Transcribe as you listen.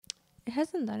It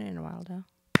hasn't done it in a while, though.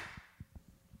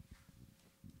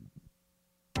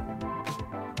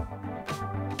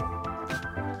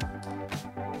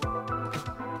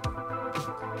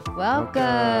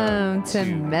 Welcome to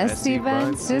Messy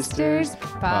Bun Sisters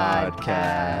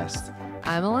podcast.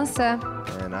 I'm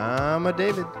Alyssa. And I'm a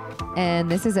David. And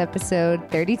this is episode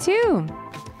 32.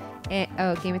 Game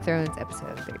of Thrones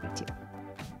episode 32.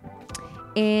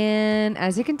 And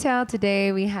as you can tell,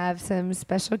 today we have some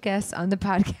special guests on the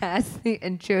podcast. The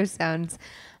intro sounds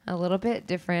a little bit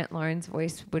different. Lauren's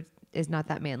voice is not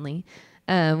that manly.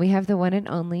 We have the one and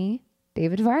only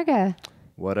David Varga.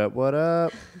 What up, what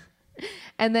up?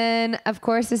 And then, of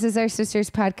course, this is our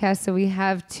sisters podcast. So we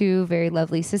have two very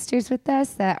lovely sisters with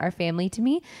us that are family to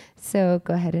me. So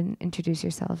go ahead and introduce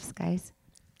yourselves, guys.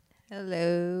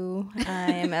 Hello,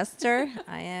 I am Esther.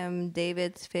 I am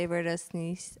David's favorite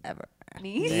niece ever.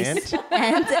 Niece?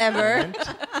 And ever.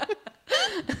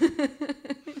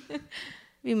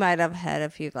 We might have had a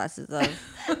few glasses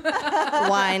of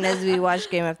wine as we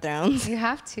watch Game of Thrones. You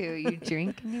have to. You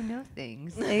drink and you know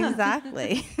things.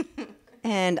 Exactly.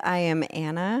 And I am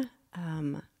Anna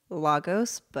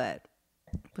Lagos, but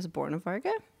was born in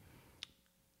Varga.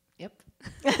 Yep.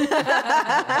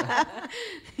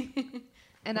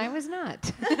 And I was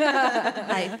not.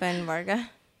 Hyphen Varga.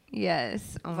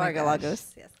 Yes. Oh Varga my gosh.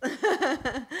 Lagos.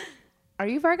 Yes. Are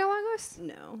you Varga Lagos?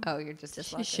 No. Oh, you're just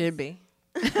She Lagos. should be.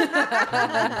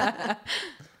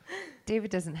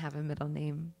 David doesn't have a middle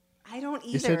name. I don't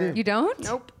either. Yes, I do. You don't?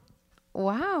 Nope.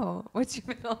 Wow. What's your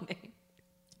middle name?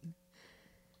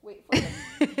 Wait for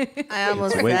it. I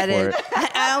almost Wait said for it.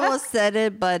 I almost said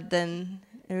it, but then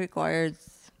it requires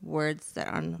words that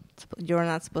you're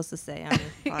not supposed to say on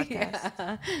your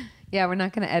podcast. Yeah, we're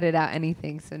not going to edit out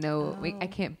anything. So no, I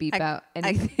can't beep out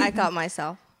anything. I caught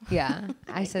myself. Yeah,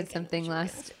 I said something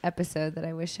last episode that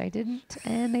I wish I didn't,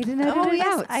 and they didn't edit it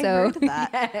out. I So heard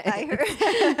that. I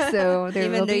heard. so there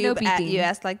Even will though be no beeping. you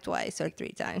asked like twice or 3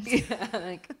 times. Yeah,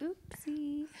 like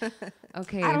oopsie.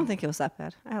 Okay, I don't think it was that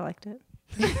bad. I liked it.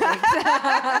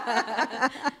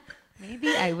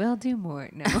 maybe I will do more.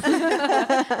 No,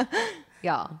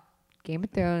 y'all. Game of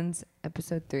Thrones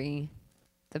episode 3,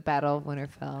 the Battle of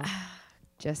Winterfell,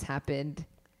 just happened,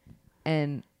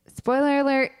 and spoiler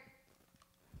alert.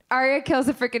 Arya kills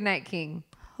the freaking Night King.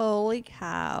 Holy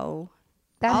cow.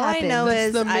 That All happened. I know That's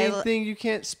is the main thing. You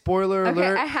can't, spoiler Okay,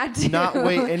 alert, I had to. not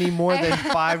wait any more than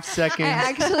 5 seconds. I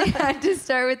actually had to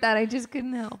start with that. I just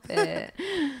couldn't help it.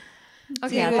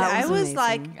 Okay, Yeah, Dude, that I was was amazing.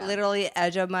 like literally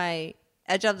edge of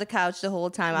the couch the whole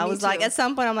time. I Me was like, too. at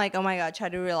some point, I'm like, oh my God, try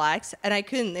to relax. And I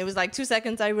couldn't. It was like 2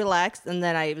 seconds I relaxed. And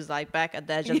then I was like back at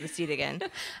the edge of the seat again.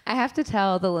 I have to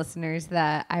tell the listeners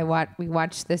that we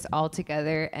watched this all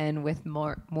together and with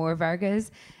more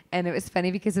Vargas, and it was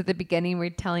funny because at the beginning we're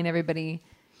telling everybody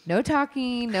no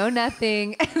talking, no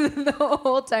nothing, and then the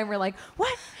whole time we're like,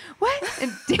 what?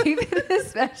 And David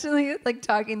especially is like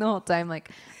talking the whole time. Like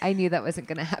I knew that wasn't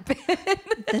gonna happen.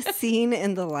 The scene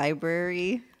in the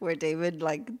library where David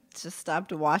like just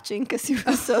stopped watching because he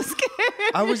was so scared.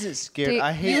 I wasn't scared. Dude,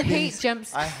 I hate you things. hate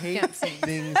jumps- I hate jump scenes.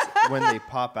 things when they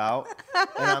pop out,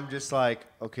 and I'm just like,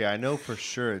 okay, I know for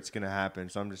sure it's gonna happen,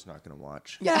 so I'm just not gonna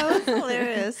watch. Yeah, it was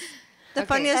hilarious. The Okay.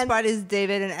 funniest part is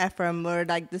David and Ephraim were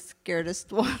like the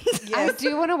scaredest ones. I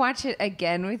do want to watch it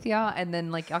again with y'all, and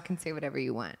then like y'all can say whatever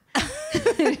you want.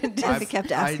 David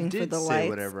kept asking I did for the say lights.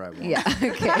 whatever I want. Yeah.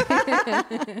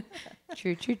 Okay.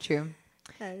 True.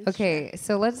 Okay,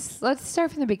 so let's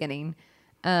start from the beginning.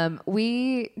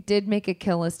 We did make a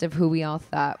kill list of who we all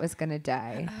thought was gonna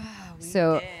die.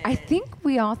 So I think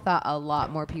we all thought a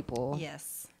lot more people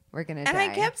Yes. were gonna And die.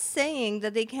 I kept saying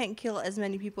that they can't kill as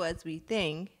many people as we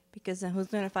think because then who's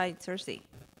going to fight Cersei?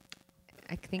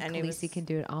 I think and it Khaleesi was- can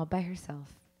do it all by herself.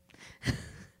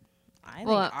 I think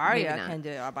Well, maybe Arya not. can do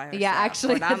it all by herself. Yeah,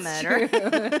 actually, for that that's matter.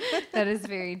 true. That is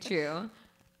very true.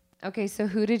 Okay, so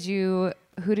who did you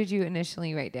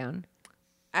initially write down?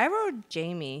 I wrote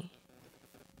Jamie.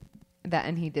 That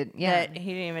and he did. Yeah, That he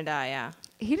didn't even die, yeah.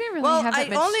 he didn't really Well, have that I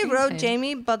much only screen wrote time.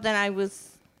 Jamie, but then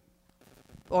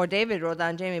David wrote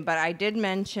down Jamie, but I did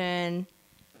mention,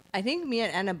 I think me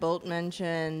and Anna both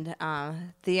mentioned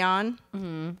Theon,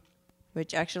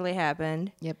 which actually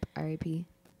happened. Yep, R.I.P.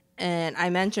 And I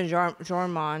mentioned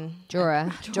Jormon. Jorah.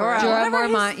 Jorah. Jorah Whatever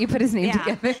Mormont. You put his name Yeah.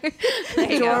 together.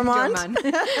 There you go, Jormont.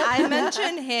 I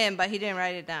mentioned him, but he didn't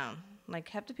write it down. Like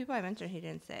half the people I mentioned, he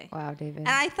didn't say. Wow, David. And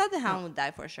I thought the Hound would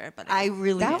die for sure, but I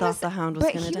really That thought was- the Hound was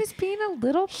but going to he die. was being a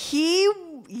little.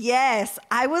 Yes.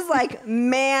 I was like,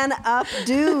 man up,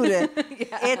 dude.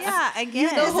 It's, yeah,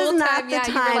 again. this whole is not time, the yeah,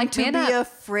 you were time like, to man be up.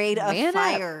 afraid of Man up.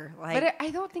 fire. Like, But I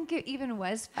don't think it even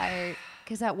was fire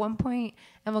because at one point,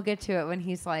 and we'll get to it when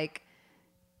he's like,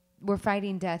 we're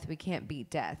fighting death. We can't beat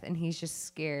death, and he's just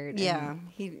scared. Yeah, and-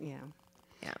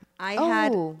 yeah. I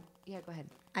Yeah, go ahead.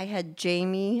 had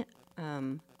Jamie.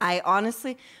 I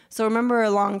honestly, so remember a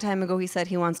long time ago he said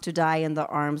he wants to die in the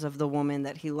arms of the woman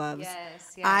that he loves.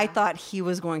 Yes, I yeah. thought he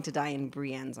was going to die in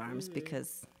Brienne's arms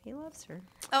because he loves her.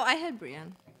 Oh, I had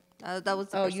Brienne. That was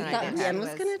the Oh, person you I thought did Brienne have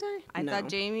was gonna die? I No. thought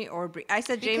Jamie or I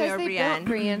said Jamie Because or they Brienne. built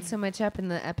Brienne so much up in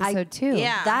the episode too.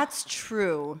 Yeah. That's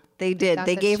true. They did. Thought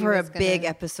They that gave she her a was big gonna-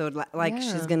 episode, like Yeah.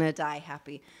 she's gonna die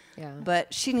happy. Yeah.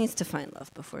 But she needs to find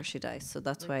love before she dies, so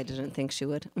that's why I didn't think she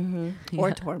would. Or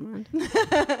Tormund.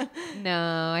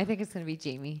 No, I think it's gonna be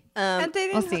Jamie. And they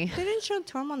we'll didn't, see. they didn't show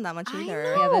Tormund that much I either. know.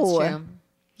 Yeah, that's Oh. true.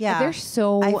 Yeah, There's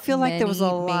so I feel like there was a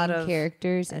many lot main of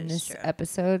characters in That is this true.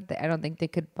 episode that I don't think they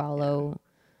could follow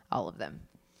all of them.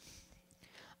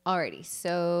 Alrighty,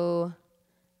 so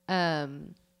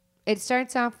it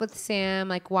starts off with Sam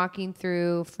like walking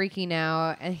through, freaking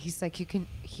out, and he's like, you can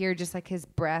hear just like his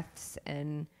breaths,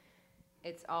 and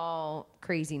it's all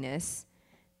craziness.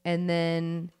 And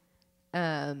then,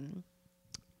 I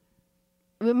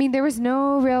mean, there was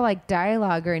no real like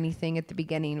dialogue or anything at the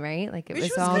beginning, right? Like it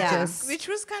was all just. which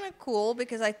was kind of cool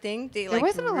because I think they There like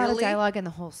wasn't a lot of really- dialogue in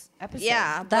the whole episode.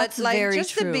 Yeah, That's but like very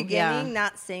just true, the beginning, yeah.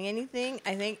 not saying anything.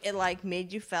 I think it like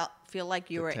made you feel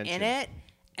like you The were tension. in it,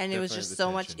 and it was Definitely just the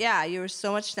so much. tension. Yeah, you were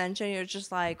so much tension. You're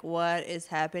just like, what is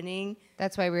happening?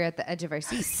 That's why we were at the edge of our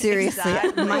seats. seriously,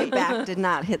 Exactly. my back did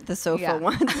not hit the sofa Yeah.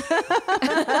 once.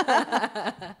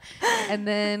 And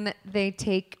then they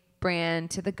take Bran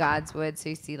to the Godswood, so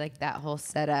you see like that whole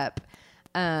setup,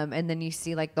 and then you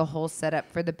see like the whole setup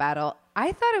for the battle.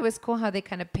 I thought it was cool how they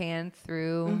kind of panned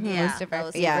through Yeah, most of that our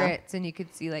was- yeah. favorites, and you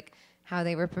could see like how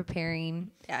they were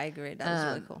preparing. Yeah, I agree. That was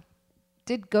really cool.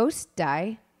 Did Ghost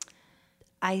die?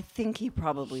 I think he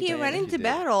probably He did. went into did.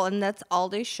 battle, and that's all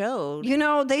they showed. You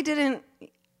know, they didn't.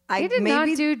 They did not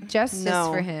do justice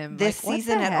no, for him this Like, what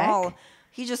season the at heck? all.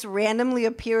 He just randomly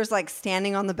appears like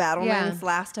standing on the battlements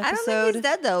last I don't episode. think he's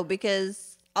dead though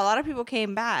because a lot of people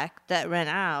came back that ran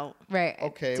out. Right.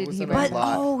 Okay, Did it was he a run?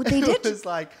 lot. oh, they It did- was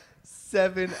like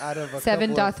 7 out of a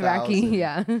Seven couple of Dothraki. thousand.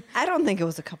 Yeah. I don't think it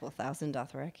was a couple of thousand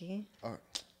Dothraki. All right,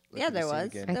 look Yeah, at the there scene was.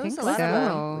 again. I There was think a lot so. of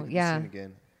them. Look at the Yeah. scene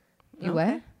again. You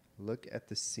what? Look at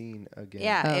the scene again.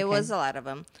 Yeah, Oh, it okay. was a lot of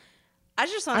them. I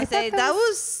just want I to say thought that that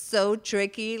was so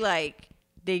tricky. Like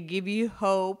they give you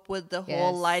hope with the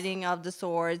whole Yes. lighting of the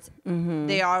swords.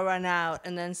 They all run out,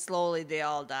 and then slowly they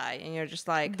all die, and you're just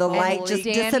like The light holy- just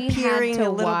Danny disappearing had to a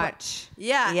little bit. watch.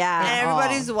 yeah, Yeah. and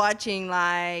everybody's watching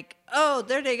like, oh,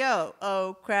 there they go.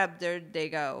 Oh crap, there they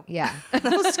go. Yeah. That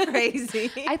was crazy.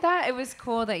 I thought it was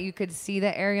cool that you could see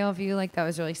the aerial view. Like that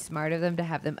was really smart of them to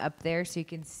have them up there so you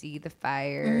can see the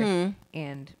fire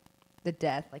and the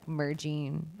death like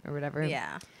merging or whatever.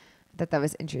 yeah. That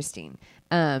was interesting.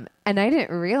 And I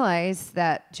didn't realize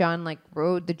that John like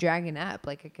rode the dragon up.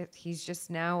 Like I guess he's just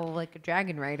now like a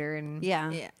dragon rider and Yeah.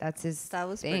 Yeah. that's his That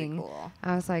was pretty thing. cool.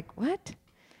 I was like, what?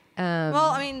 Well,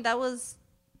 I mean, that was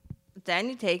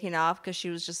Danny taking off because she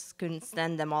was just couldn't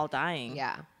stand them all dying.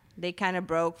 Yeah. They kind of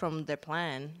broke from their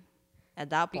plan at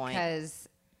that point. Because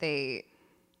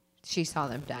she saw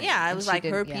them dying. Yeah, it and was she like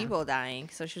her didn't- yeah. people dying.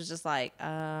 So she was just like,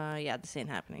 yeah, this ain't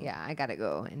happening. Yeah, I gotta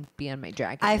go and be on my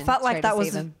dragon. I and felt try like to that was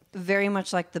save them. very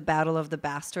much like the Battle of the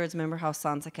Bastards. Remember how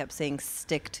Sansa kept saying,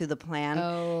 stick to the plan?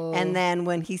 Oh. And then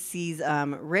when he sees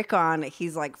Rickon,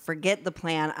 he's like, forget the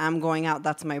plan. I'm going out.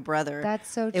 That's my brother. That's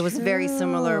so It was very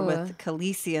similar true. with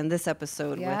Khaleesi in this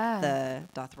episode Yeah. with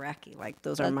the Dothraki. Like,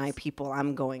 those are my people.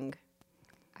 I'm going.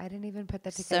 I didn't even put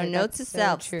that So together. note That's to so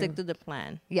self, true. stick to the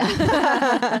plan.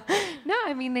 Yeah. No,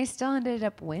 I mean they still ended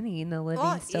up winning. The living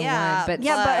Well, still yeah, won. But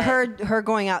Yeah, but But- her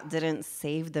going out didn't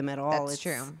save them at all. that's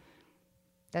true.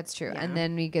 That's true. Yeah. And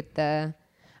then we get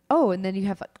and then you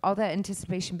have like all that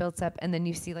anticipation built up, and then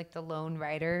you see like the lone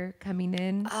rider coming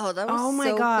in. Oh, that was Oh my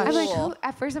so gosh. I'm like, cool. who,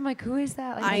 at first I'm like, who is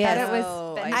that? Like, I I thought it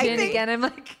know. was I Benjen think- again. I'm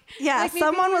like, Yeah, like, maybe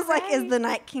someone you're was like, is right. the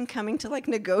Night King coming to like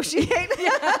negotiate?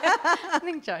 I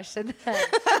think Josh said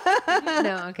that.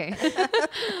 No, okay.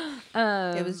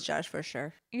 It was Josh for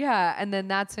sure. Yeah, and then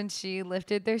that's when she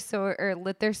lifted their sword or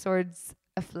lit their swords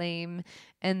aflame,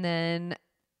 and then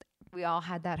we all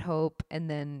had that hope, and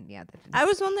then I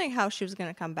was wondering how she was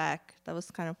gonna come back. That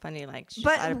was kind of funny. Like, she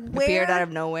But appeared out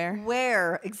of nowhere.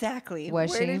 Where exactly? Was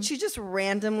Where she? did she just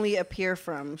randomly appear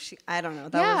from? I don't know.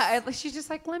 That was, she's just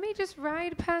like, let me just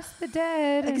ride past the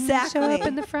dead and show Exactly. up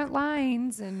in the front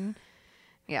lines, and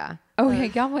yeah. Oh yeah,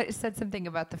 y'all said something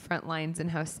about the front lines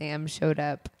and how Sam showed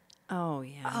up, oh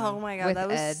yeah. Oh my god, With that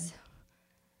was Ed.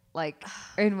 like,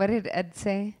 and what did Ed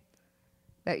say?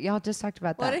 Y'all just talked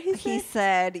about What that. did he He say?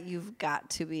 said, "You've got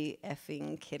to be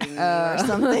effing kidding me," or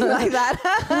something like that.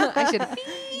 I should.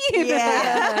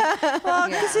 Yeah. Well,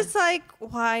 because Yeah. it's like,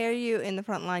 why are you in the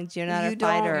front lines? You're not You a don't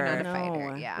fighter. You're not a No.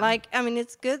 fighter. Yeah. Like, I mean,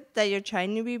 it's good that you're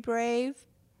trying to be brave,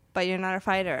 but you're not a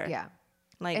fighter. yeah.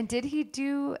 Like, And did he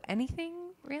do anything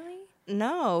really?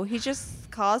 no, he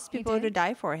just caused He people to did?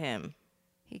 die for him.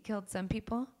 He killed some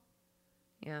people.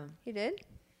 Yeah, He did?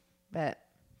 but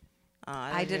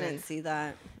I didn't see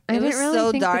that. I It didn't was really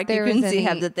so think that dark, you there was couldn't see any-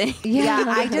 half the thing. Yeah,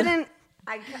 I didn't.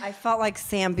 I felt like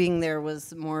Sam being there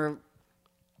was more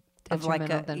of like a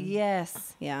Detrimental than-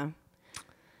 yes, yeah.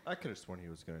 I could have sworn he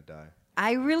was gonna die.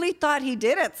 I really thought he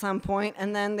did at some point,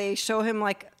 and then they show him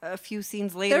like a few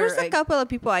scenes later. There was a like- couple of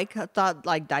people I thought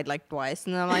like died like twice,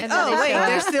 and I'm like, And then oh they wait, show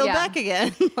they're up. still Yeah. back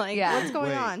again. Like, Yeah. what's going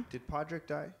Wait, on? did Podrick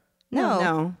die? No.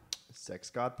 no. Sex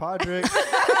god Podrick.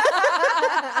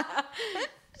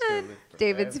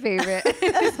 David's favorite.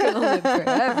 It's gonna live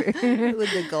forever.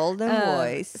 With the golden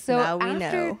voice. So now we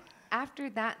after, know. After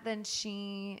that, then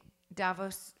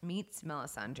Davos meets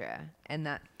Melisandre,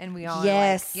 and we all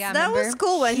Yes. are like, yeah, That was remember?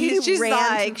 cool when He she's ran to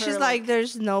like, her, she's like- like,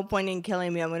 there's no point in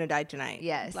killing me. I'm gonna die tonight.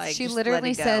 Yes, like, she just let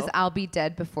literally it go. says, "I'll be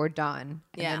dead before dawn."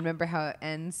 And Yeah. then remember how it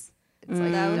ends? It's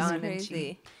like That was dawn, and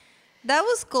crazy. That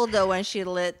was cool though when she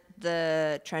lit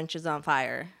the trenches on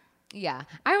fire. yeah,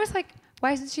 I was like,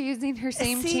 why isn't she using her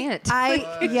same See, chant? I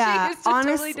yeah, she used a totally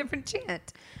honestly, different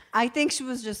chant. I think she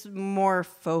was just more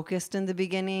focused in the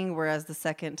beginning, whereas the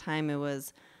second time it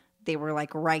was they were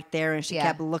like right there, and she Yeah.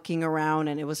 kept looking around,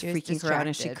 and it was She was freaking her out,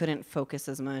 and she distracted. couldn't focus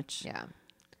as much. Yeah.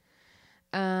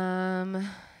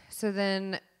 So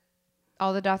then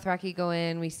all the Dothraki go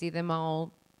in. We see them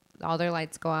all their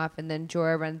lights go off, and then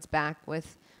Jorah runs back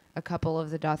with a couple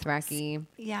of the Dothraki.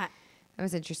 Yeah, That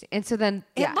was interesting. And so then,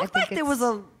 it yeah, looked I like think there was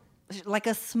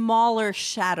a smaller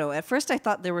shadow. At first, I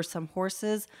thought there were some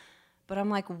horses, but I'm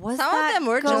like, was Some of that them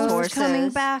were just ghost coming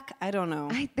horses. back? I don't know.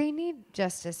 they need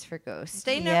justice for Ghost.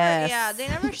 They never, Yes. yeah, they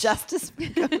never. justice.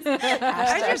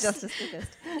 just- justice for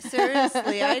Ghost.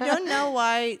 Seriously, I don't know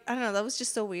why. I don't know. That was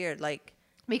just so weird. Like,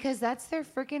 Because that's their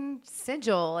freaking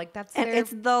sigil. Like that's And their.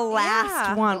 it's the last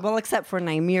Yeah. one. Well, except for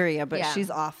Nymeria, but Yeah. she's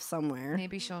off somewhere.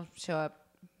 maybe she'll show up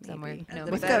somewhere. Maybe. No,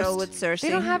 the with battle Ghost. with Cersei. They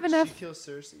don't have She enough. kills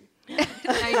Cersei.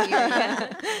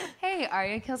 Nymeria. Hey,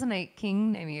 Arya kills a Night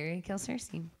King. Nymeria kills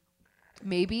Cersei.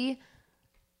 Maybe.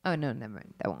 Oh no, never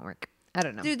mind. That won't work. I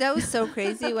don't know. Dude, that was so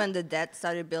crazy when the dead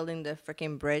started building the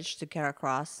freaking bridge to get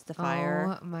across the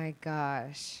fire. Oh my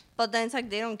gosh. But then it's like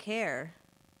they don't care.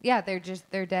 Yeah,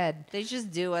 they're dead. They just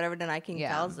do whatever the Night King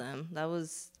Yeah. tells them. That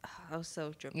was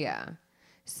so trippy. Yeah.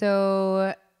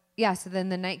 So yeah, so then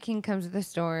the Night King comes with the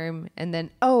storm, and then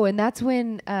and that's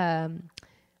when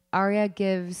Arya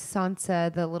gives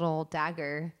Sansa the little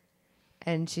dagger,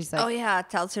 and she's like, Oh yeah,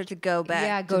 tells her to go back.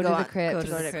 Yeah, go to the on- crypts.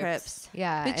 Go to the crypts.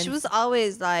 Yeah, Which and- was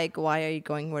always like, why are you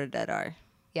going where the dead are?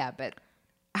 yeah, but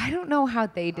I don't know how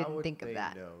they How didn't would think of they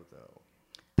that. know, though?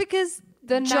 Because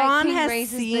The Night Jon King has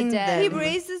raises seen the dead. he them.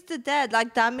 raises the dead.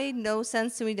 Like that made no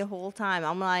sense to me the whole time.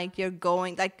 I'm like, you're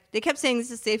going. Like they kept saying, "This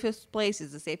is the safest place.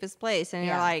 It's the safest place," and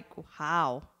you're Yeah. like,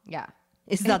 how? Yeah.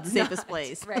 It's not the safest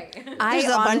place. Right. There's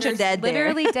a bunch of dead there.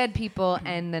 Literally dead people,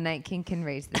 and the Night King can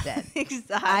raise the dead.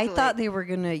 Exactly. I thought they were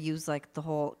gonna use like the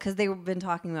whole because they've been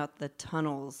talking about the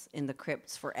tunnels in the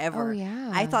crypts forever. Oh,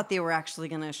 yeah. I thought they were actually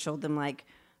gonna show them like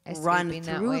run Escaping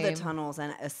that through way. the tunnels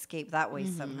and escape that way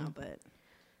somehow. But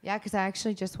Yeah, because I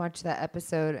actually just watched that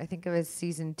episode. I think it was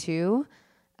season 2,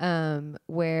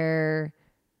 where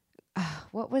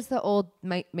what was the old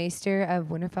maester of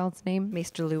Winterfell's name?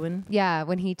 Maester Lewin. Yeah,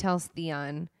 when he tells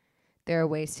Theon there are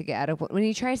ways to get out of when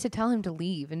he tries to tell him to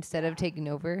leave instead of taking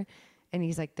over, and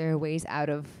he's like, there are ways out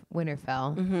of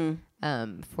Winterfell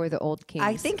for the old kings.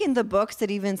 I think in the books it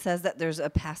even says that there's a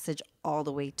passage all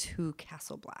the way to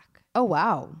Castle Black, Oh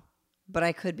wow, but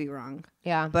I could be wrong.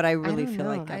 yeah. But I really don't feel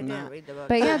know. like I I'm didn't not. read the book.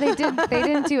 But yeah, they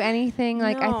didn't do anything.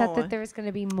 Like I thought No. that there was going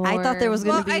to be more. I thought there was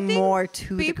Well, gonna I be think more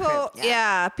to people, the crypt.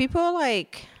 yeah, people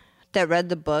like that read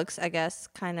the books. I guess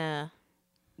kind of.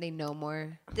 They know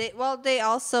more. They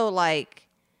also like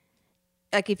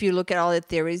if you look at all the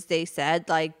theories they said,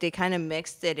 like they kind of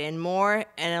mixed it in more, and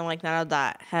then like none of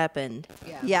that happened.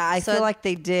 Yeah, I So feel like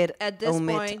they did at this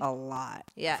omit point- a lot.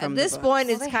 Yeah, from at the this books. point,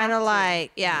 Well, it's they kind have of to.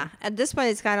 like At this point,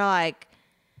 it's kind of like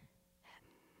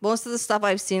most of the stuff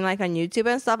I've seen like on YouTube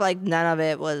and stuff. Like none of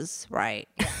it was right.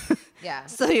 Yeah.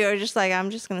 So you're just like, I'm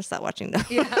just gonna stop watching them.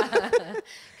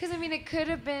 Because I mean, it could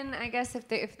have been. I guess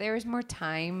if there was more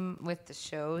time with the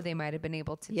show, they might have been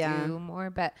able to Yeah. do more.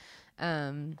 But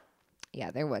yeah,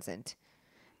 there wasn't.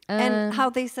 And how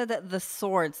they said that the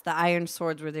iron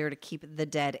swords were there to keep the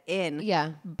dead in.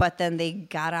 Yeah. But then they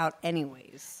got out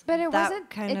anyways. But it That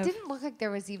wasn't. It didn't look like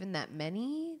there was even that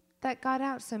many that got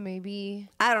out. So maybe.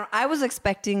 I was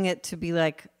expecting it to be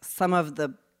like some of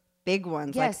the big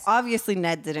ones. Yes. Like obviously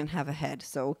Ned didn't have a head,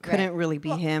 so it couldn't really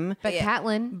be him. But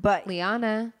Catelyn, But-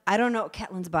 Liana. I don't know.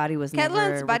 Catelyn's body was Catelyn's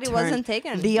never body returned. wasn't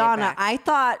taken Liana, back.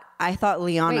 I thought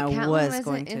Liana Wait, Catelyn was wasn't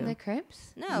going in to. the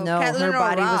crypts. No, No, Catelyn her or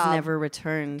body was Robb, never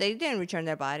returned. They didn't return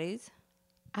their bodies.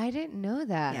 I didn't know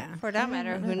that. Yeah. For that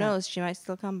matter, who knows? She might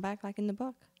still come back, like in the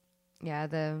book. Yeah,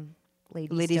 the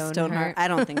Lady, Lady Stoneheart. I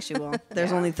don't think she will.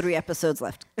 There's only 3 episodes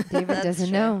left. David doesn't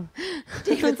know.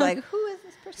 David's like, who is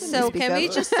this person? So to speak can we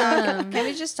of? just talk, can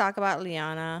we just talk about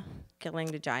Lyanna killing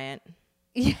the giant?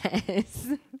 Yes.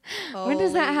 When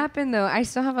does that Holy- happen though? I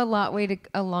still have a long way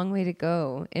to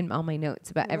go in all my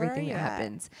notes about Where everything are that you at?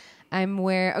 happens. I'm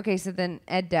where. Okay, so then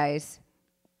Ed dies.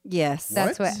 Yes,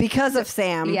 That's what. because of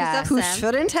Sam, Yeah. who Because of Sam.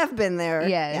 shouldn't have been there.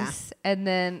 Yes, and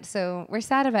then so we're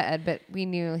sad about Ed, but we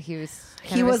knew he was.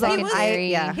 Kind He of a was on-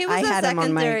 secondary. yeah. He I was a had him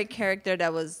on my- secondary character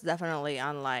that was definitely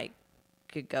on like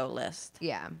could go list.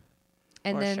 Yeah.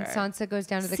 And For then sure. Sansa goes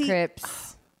down to the See-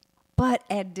 crypts. But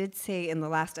Ed did say in the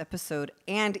last episode,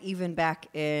 and even back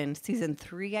in season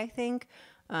 3, I think,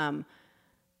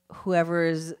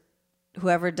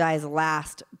 whoever dies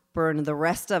last, burn the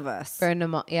rest of us. Burn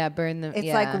them all. Yeah, burn them. It's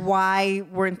yeah. like, why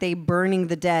weren't they burning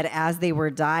the dead as they were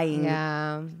dying?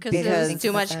 Yeah. Because there Because- was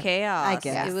too much chaos. I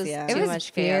guess, it was yeah. too It was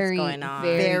much very, chaos going on.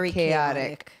 very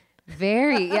chaotic.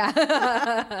 Very, yeah.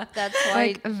 That's why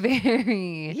like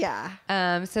very.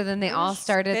 Yeah. So then they all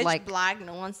started pitch like, black.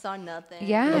 No one saw nothing.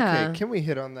 yeah. Okay, can we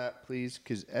hit on that, please?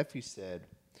 Because Effie said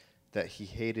that he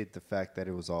hated the fact that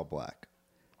it was all black.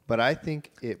 But I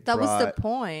think That was the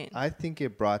point. I think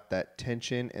it brought that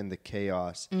tension and the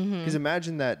chaos. Mm-hmm. Because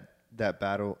imagine that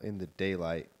battle in the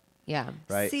daylight, Yeah.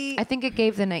 right? See, I think it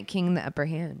gave the Night King the upper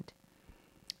hand.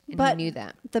 And but he knew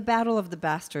that. the Battle of the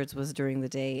Bastards was during the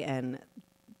day, and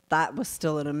that was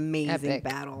still an amazing Epic.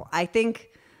 battle. I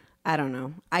don't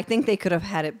know. I think they could have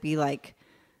had it be like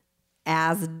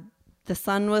as the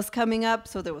sun was coming up,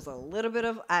 so there was a little bit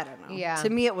of, I don't know. Yeah. To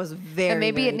me, it was very, But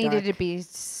maybe it very needed dark. to be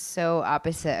so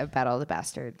opposite of Battle of the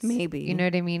Bastards. Maybe. You know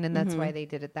what I mean? And that's why they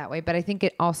did it that way. But I think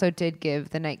it also did give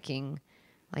the Night King,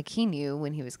 like he knew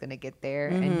when he was going to get there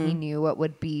and he knew what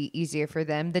would be easier for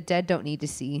them. The dead don't need to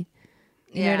see.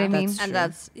 You know what I mean? that's And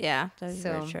that's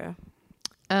So- very true.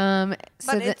 So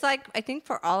But it's like, I think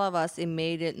for all of us, it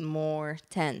made it more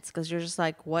tense because you're just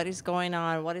like, what is going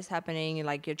on? What is happening? And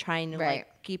like, you're trying to Right.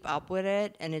 like keep up with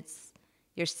it. And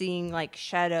you're seeing like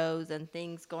shadows and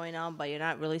things going on, but you're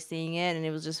not really seeing it. And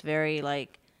it was just very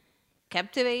like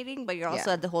captivating, but you're also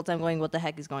Yeah. at the whole time going, what the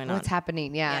heck is going on? what's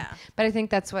happening? Yeah. Yeah. But I think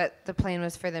that's what the plan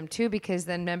was for them too, because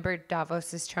then remember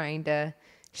Davos is trying to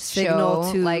Signal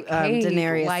show, to, like, hey,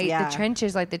 Daenerys, light yeah. the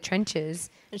trenches, like the trenches,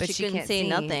 And but she can't couldn't see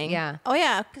nothing. Yeah. Oh,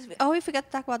 yeah. We forgot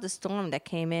to talk about the storm that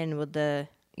came in with the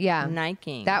Yeah. Night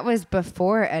King. That was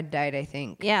before Ed died, I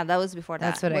think. yeah, that was before that.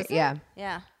 That's what Was it? yeah.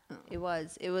 Yeah, it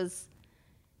was. It was.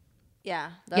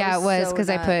 Yeah. That Yeah, it was so because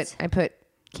nuts. I put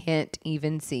can't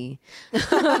even see.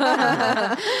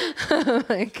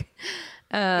 like,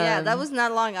 Yeah, that was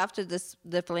not long after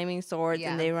the flaming swords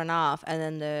Yeah. and they run off, and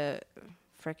then the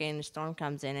freaking storm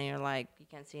comes in, and you're like, you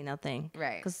can't see nothing.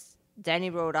 Right. Because Danny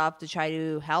rode off to try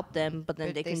to help them, but then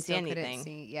but they couldn't see still anything.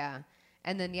 see, yeah.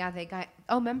 And then they got.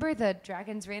 Oh, remember the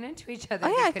dragons ran into each other. Oh,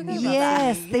 yeah, I They couldn't forgot even about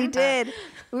that. Yes, they did.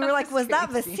 We were like, was that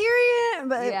crazy. Viserion?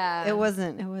 But Yeah. it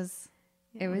wasn't. It was.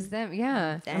 It was them.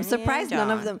 Yeah. Danny I'm surprised and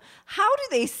none of Jon. them. How do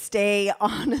they stay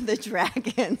on the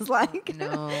dragons? Like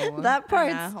No. that part.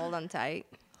 Yeah, hold on tight.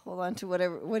 Hold on to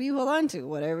whatever. What do you hold on to?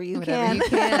 Whatever you Whatever can. you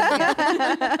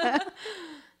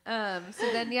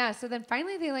can. yeah. So then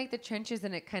finally they like the trenches,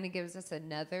 and it kind of gives us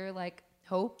another like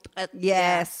hope. Yeah,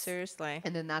 Yes. seriously.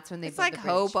 And then that's when they It's build like the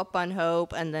bridge. hope upon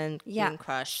hope, and then being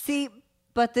crushed. See,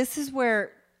 but this is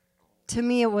where, to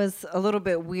me, it was a little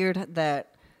bit weird that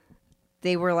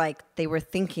they were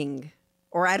thinking,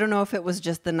 or I don't know if it was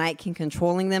just the Night King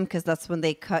controlling them, because that's when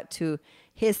they cut to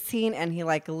his scene and he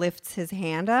like lifts his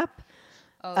hand up.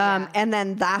 Oh, yeah. And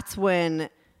then that's when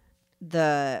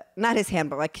not his hand,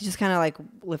 but like he just kind of like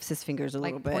lifts his fingers a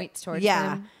Like little bit. points towards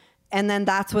yeah. them. And then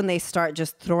that's when they start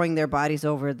just throwing their bodies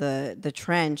over the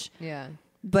trench. Yeah.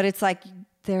 But it's like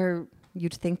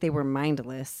you'd think they were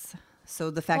mindless. So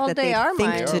the fact Well, that they they are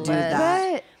think to do mindless.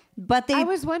 that. But they I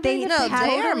was wondering they if No, they they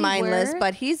are totally mindless, were.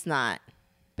 but he's not.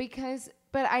 Because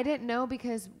But I didn't know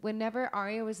because whenever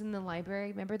Arya was in the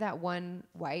library, remember that one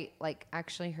white like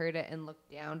actually heard it and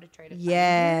looked down to try to find her?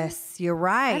 Yes, you're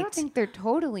right. I don't think they're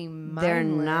totally mindless. they're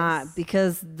not,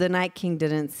 because the Night King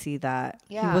didn't see that.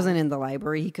 Yeah. He wasn't in the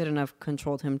library. He couldn't have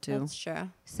controlled him too. That's true.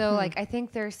 So like I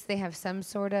think they have some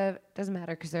sort of, doesn't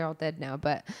matter because they're all dead now,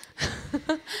 but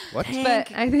What?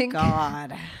 but I think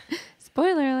God.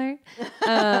 spoiler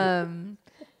alert.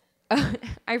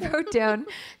 I wrote down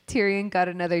Tyrion got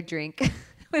another drink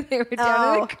when they were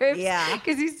down in Oh, the crypts. yeah.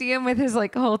 Because you see him with his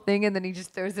like whole thing and then he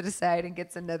just throws it aside and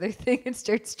gets another thing and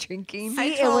starts drinking. I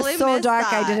It totally was so missed dark.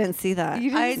 that. I didn't see that. You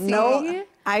didn't I see no, it?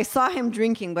 I saw him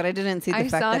drinking, but I didn't see the I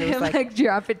fact saw that it him was like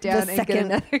drop it down and get second-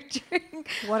 another drink.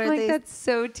 What I'm are like, they- that's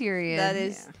so Tyrion.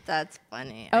 That's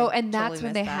funny. Oh, I and that's totally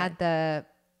when they missed had that.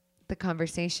 the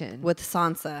conversation. with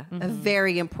Sansa. A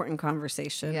very important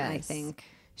conversation, I Yes. think.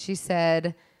 She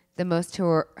said, the most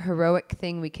heroic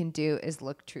thing we can do is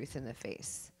look truth in the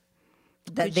face.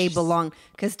 That they belong,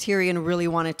 because Tyrion really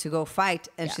wanted to go fight,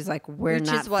 and she's like, "We're Which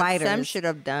not is what fighters." Sam should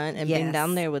have done and been Yes.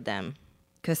 down there with them.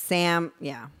 Because Sam,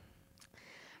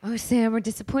 Oh, Sam, we're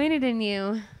disappointed in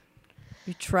you.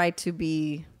 you tried to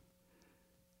be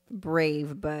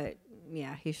brave, but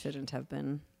yeah, he shouldn't have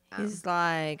been. He's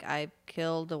like, I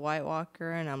killed the White Walker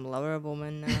and I'm lover of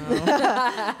woman now.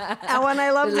 And when I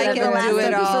love I like can the last do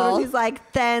it episode, all. he's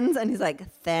like Thens, and he's like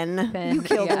Then you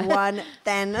killed yeah. one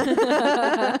Then.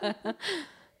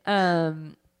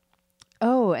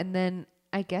 Oh, and then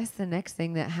I guess the next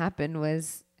thing that happened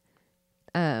was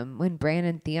when Bran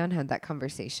and Theon had that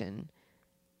conversation.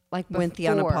 Like When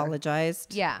Theon before.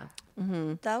 apologized. Yeah.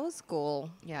 That was cool.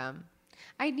 Yeah.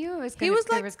 I knew it was gonna, He was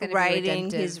there like was gonna righting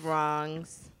be his redemptive.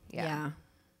 wrongs. Yeah.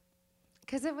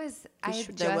 Because it was, I had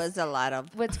There just, was a lot of.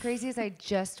 what's crazy is I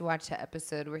just watched the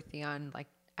episode where Theon, like,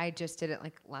 I just did it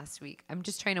like last week. I'm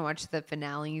just trying to watch the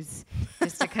finales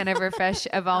just to kind of refresh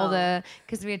of all the,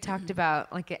 because we had talked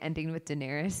about like it ending with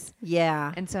Daenerys.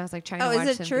 Yeah. And so I was like trying Oh, to is watch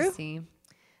it them true? to see.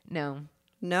 No.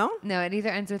 No? No, it either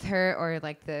ends with her or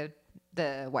like the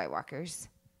White Walkers.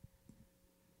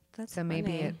 That's So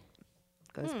maybe funny. it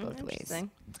goes both ways.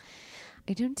 Interesting.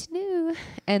 I don't know.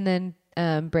 And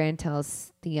then Bran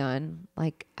tells Theon,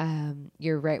 like,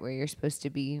 you're right where you're supposed to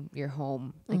be, your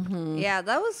home. Like, Yeah,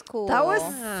 that was cool. That was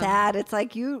sad. It's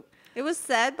like you. It was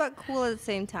sad but cool at the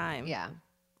same time. yeah.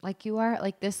 Like you are,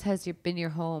 like this has been your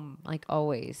home, like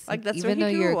always. Like, that's where even he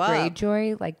though you're grew up.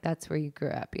 Greyjoy, like that's where you grew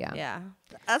up. Yeah. Yeah.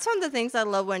 That's one of the things I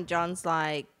love when John's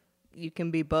like, you can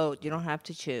be both. You don't have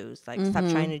to choose. Like, stop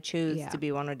trying to choose Yeah. to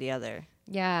be one or the other.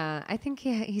 Yeah. I think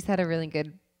he's had a really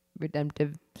good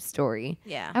redemptive story.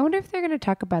 Yeah. I wonder if they're going to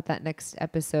talk about that next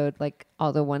episode, like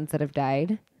all the ones that have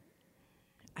died.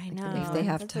 I know. If they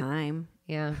have That's a- time.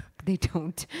 Yeah. They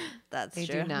don't. That's They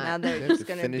do true. not. Now they're They have just to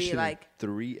going to finish be it in like,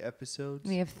 3 episodes.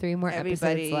 We have 3 more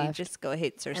everybody episodes left. just go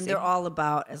hate Cersei. And they're all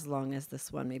about as long as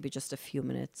this one, maybe just a few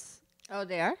minutes. Oh,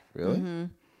 they are? Really?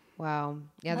 Wow.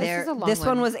 Yeah. This is a long This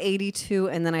one was 82,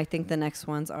 and then I think the next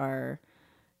ones are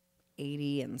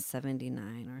 80 and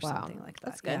 79 or Wow. something like that.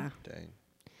 That's good. Yeah.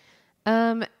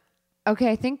 Dang.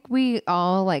 Okay, I think we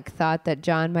all like thought that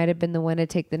John might have been the one to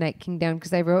take the Night King down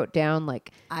because I wrote down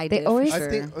like I they did for always sure.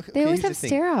 I think okay, they always here's have the thing.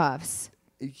 stare-offs.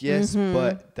 Yes,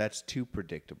 but that's too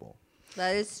predictable.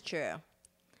 That is true.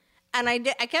 And I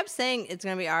kept saying it's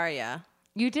going to be Arya.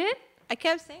 You did? I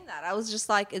kept saying that. I was just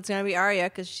like, it's going to be Arya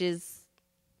because she's...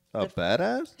 A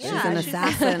badass? an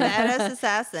assassin. a badass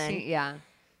assassin. Yeah,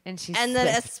 and she's And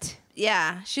then, swift.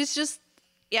 she's just...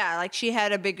 Yeah, like she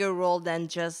had a bigger role than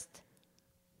just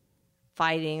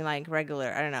fighting like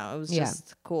regular. I don't know. It was Yeah.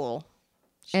 just cool.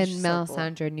 She's And just so cool.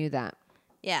 Melisandre knew that.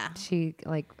 Yeah. She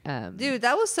like Dude,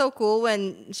 that was so cool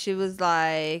when she was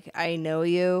like, I know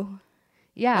you.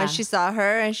 yeah. When she saw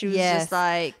her and she was Yes. just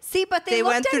like... See, but they They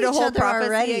looked went at through the each whole other prophecy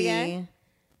already. again?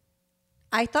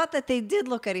 I thought that they did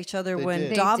look at each other They when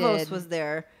did. They Davos did. was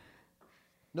there.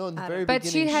 No, in the very But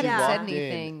she beginning, hadn't said walked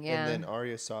anything, in, yeah. And then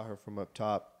Arya saw her from up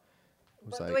top. It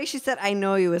was But the like, way she said, I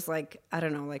know you, was like, I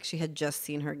don't know, like she had just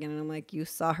seen her again. And I'm like, you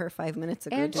saw her 5 minutes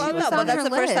ago. And didn't she Well, you? was no, on but that's her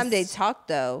the first time they list. talked,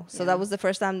 though. So that was the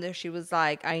first time that she was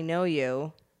like, I know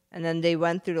you. And then they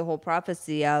went through the whole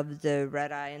prophecy of the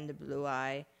red eye and the blue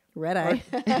eye, Red eye.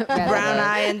 brown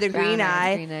eye and the green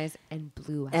eye. green eyes, and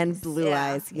blue eyes. And blue Yeah.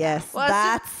 eyes. Yes. Well,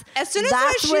 that's as soon as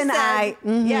that's when she said, I.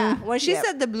 mhm. yeah, when she Yep.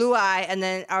 said the blue eye, and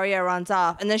then Arya runs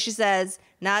off, and then she says,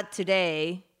 "Not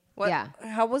today." What, Yeah.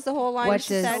 How was the whole line? What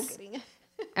she does- said?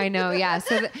 I know. Yeah.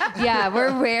 So yeah, we're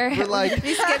like,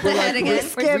 You skipped we're ahead like,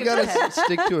 again. we gotta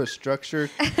stick to a structure.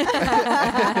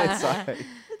 Sorry.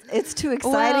 It's too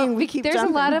exciting. Well, we keep there's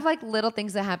jumping. a lot of like little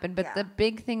things that happen, but Yeah. the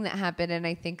big thing that happened, and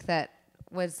I think that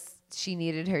was she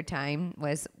needed her time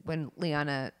was when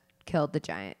Liana killed the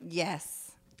giant.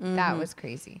 Yes. That was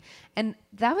crazy. And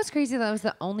that was crazy. That was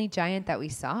the only giant that we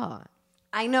saw.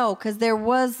 I know, because there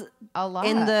was A lot.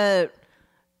 in the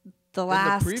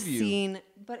last preview. scene,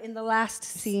 but in the last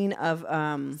scene of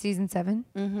Season 7?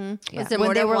 Was there when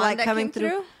more they than were one like that coming came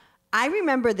through, I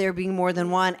remember there being more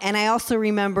than one, and I also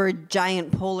remember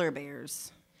giant polar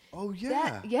bears. Oh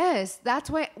yeah. Yes. That's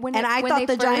why when And I when thought they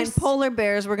the giant first- polar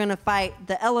bears were gonna fight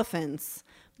the elephants,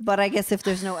 but I guess if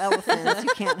there's no elephants, you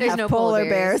can't There's have no polar polar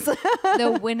bears. bears.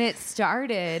 No, when it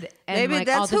started and Maybe like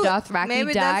all that's the who. Dothraki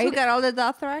Maybe that's died. who got all the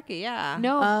Dothraki. Yeah.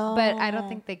 No, but I don't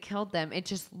think they killed them. It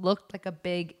just looked like a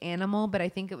big animal, but I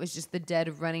think it was just the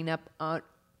dead running up on,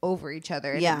 over each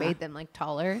other and Yeah. it made them like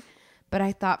taller. But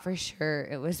I thought for sure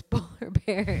it was polar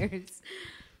bears.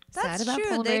 That's Sad about true.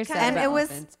 polar They bears, kinda- sad And about it was-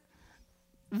 elephants.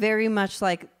 Very much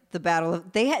like the battle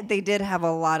of they did have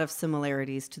a lot of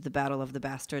similarities to the Battle of the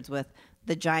Bastards, with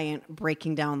the giant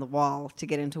breaking down the wall to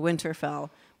get into Winterfell,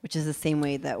 which is the same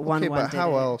way that one Okay, one but did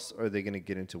how it. else are they going to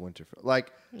get into Winterfell?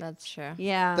 Like, That's true.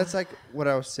 Yeah, that's like what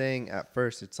I was saying at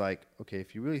first. It's like, okay,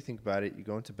 if you really think about it, you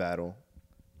go into battle.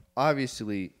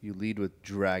 Obviously, you lead with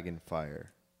dragon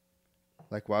fire.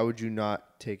 Like, why would you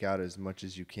not take out as much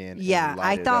as you can? and yeah. light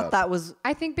I it thought up? that was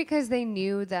I think because they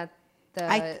knew that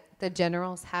I- the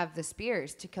generals have the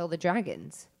spears to kill the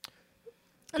dragons.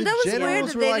 And The that was weird generals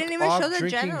that were, they like, didn't even off show the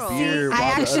drinking general. beer I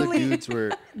while the actually- other dudes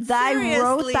were. I wrote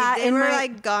Seriously, that they in were my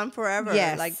like gone forever.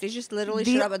 Yes. Like they just literally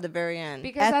The- showed up at the very end.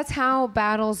 Because that's how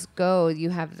battles go. You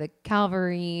have the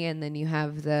cavalry, and then you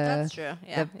have the That's true.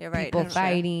 Yeah, the you're right. people That's true.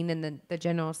 fighting, and then the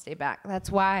generals stay back. That's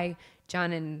why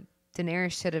Jon and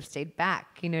Daenerys should have stayed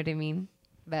back. You know what I mean?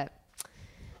 But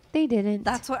they didn't.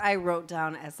 That's what I wrote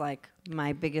down as like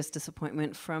my biggest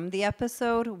disappointment from the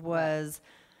episode was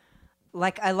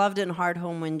like I loved it in Hard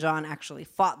Home when Jon actually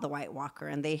fought the White Walker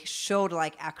and they showed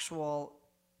like actual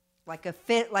like a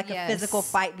Yes. physical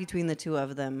fight between the two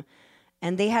of them.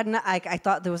 And they had not like I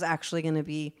thought there was actually going to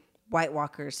be White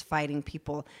Walkers fighting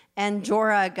people. And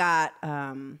Jorah got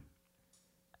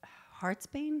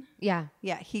Heartsbane? yeah.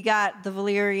 Yeah, he got the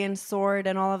Valyrian sword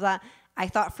and all of that. I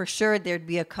thought for sure there'd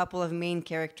be a couple of main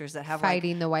characters that have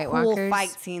Fighting like the White cool Walkers. fight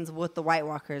scenes with the White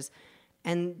Walkers,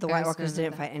 and the I White was Walkers gonna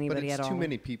didn't fight But anybody it's at too all.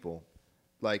 many people.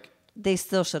 Like, They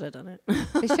still should have done it.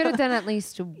 They should have done at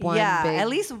least one. yeah, big, at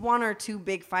least one or two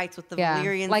big fights with the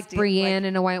Valyrians. like Brienne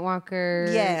and a White Walker.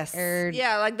 Yes. or-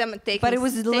 Yeah, like them taking. but it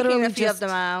was taking literally a few just of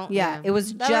them out. Yeah, Yeah. it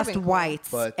was That would've just been cool. whites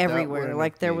but that everywhere. wouldn't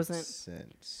Like have there made wasn't.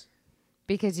 sense.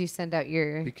 because you send out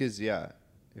your Because yeah,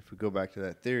 if we go back to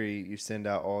that theory, you send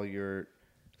out all your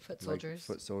Foot like, soldiers.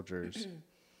 foot soldiers.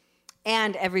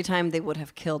 And every time they would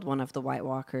have killed one of the White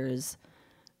Walkers,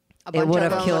 A it bunch would of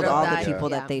have them killed would've all died. the people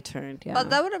Yeah. that they turned. Yeah.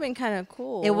 But that would have been kind of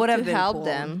cool. It would have to been help cool.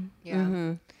 them.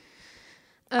 yeah.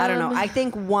 I don't know. I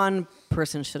think one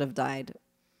person should have died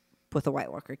with a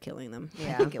White Walker killing them. I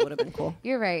Yeah. think it would have been cool.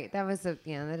 You're right. That was that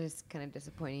is kind of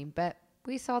disappointing, but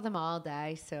we saw them all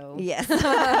die, so Yes.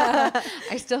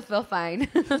 I still feel fine.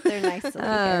 They're nice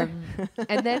to hear.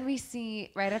 And then we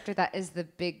see right after that is the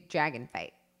big dragon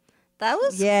fight. That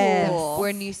was Yes. cool.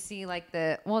 When you see like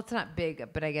it's not big,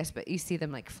 but I guess, but you see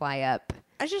them like fly up.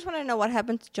 I just want to know what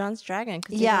happened to John's dragon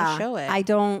because they Yeah. didn't show it. I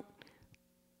don't.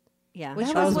 Yeah. Which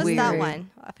That one was was that weird.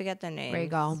 one? I forget the name.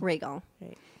 Rhaegal. Rhaegal.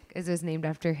 It was named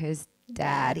after his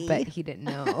dad, Daddy. but he didn't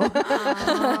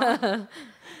know.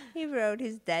 He rode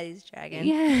his daddy's dragon.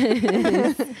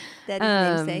 yes.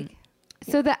 Daddy's namesake.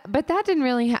 So but that didn't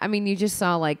really. I mean, you just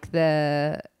saw like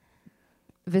the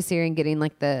Viserion getting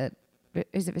like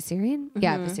is it Viserion?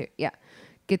 Yeah, Viserion. Yeah,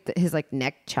 get his like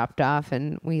neck chopped off,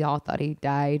 and we all thought he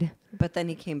died. But then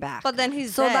he came back. But then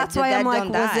he's So dead. that's The why dead I'm like,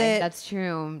 don't was die. it- That's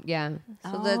true. Yeah.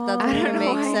 So that I doesn't don't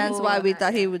make know. sense why we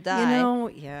thought he would die. You know,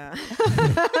 yeah.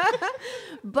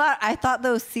 But I thought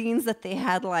those scenes that they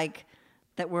had like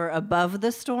that were above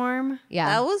the storm. Yeah.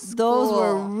 That was Those cool.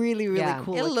 were really, really Yeah.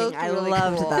 cool. It looking. looked I really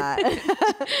loved cool.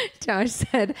 that. Josh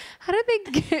said, "How did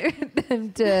they get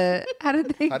them to? How did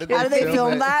they? How did get How did they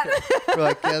film that? We're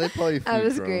like, yeah, they probably That flew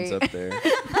was drones great. up there.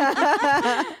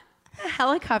 a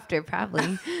helicopter?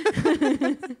 Probably."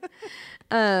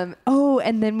 And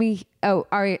then we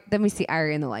see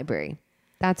Arya in the library.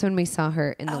 That's when we saw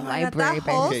her in the Oh my God, library that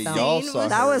by whole Okay, herself. y'all scene saw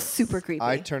That her. was super creepy.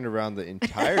 I turned around the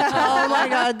entire Oh time. my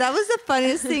god, that was the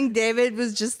funniest thing. David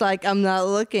was just like, "I'm not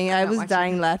looking." I not was watching.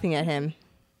 dying laughing at him.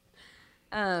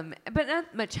 But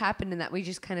not much happened in that. We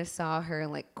just kind of saw her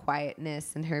like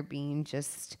quietness and her being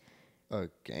just A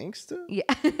gangster? yeah.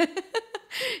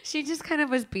 She just kind of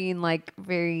was being like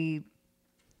very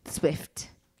swift.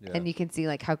 Yeah. And you can see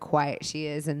like how quiet she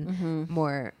is and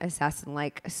more assassin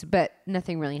like, but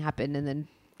nothing really happened. And then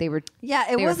they were. Yeah,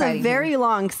 it they were was a fighting very him.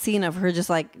 long scene of her just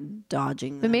like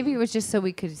dodging. But them. maybe it was just so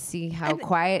we could see how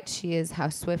quiet she is, how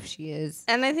swift she is.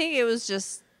 And I think it was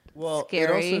just Well,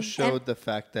 scary. it also showed the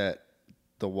fact that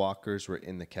the walkers were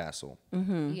in the castle.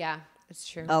 Yeah, it's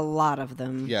true. a lot of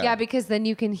them. Yeah. Yeah, because then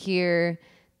you can hear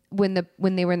when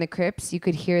they were in the crypts, you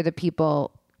could hear the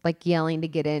people like yelling to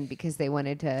get in because they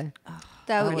wanted to. that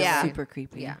That was yeah. super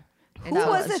creepy. Yeah. Who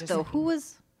was it though? Who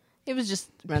was? It was just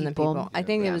random People. people. I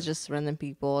think it Yeah. was just random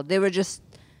people. They were just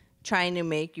trying to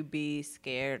make you be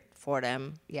scared for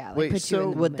them Yeah, like Wait, put you so-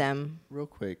 in the with moment. them. Real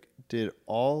quick, did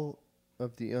all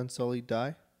of the Unsullied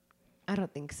die? I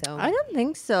don't think so. I don't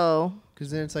think so. Because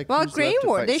then it's like, Well, who's Grey left to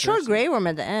Worm. fight They showed Cersei? Grey Worm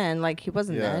at the end. Like he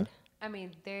wasn't Yeah. dead. I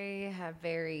mean, they have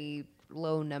very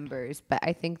low numbers, but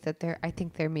I think that there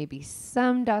may be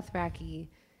some Dothraki,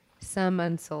 some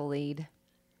Unsullied.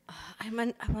 I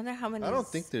wonder how many. I don't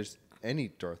think there's any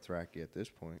Dothraki at this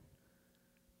point.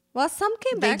 Well, some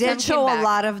came They back. did some show came a back.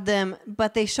 lot of them,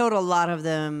 but they showed a lot of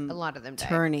them. A lot of them died.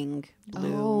 turning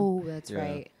blue, Oh, that's Yeah.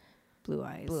 right. blue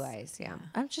eyes. Blue eyes, yeah.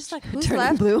 I'm just like, who's Turning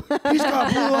left? blue. He's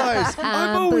got blue eyes.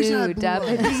 I've always had blue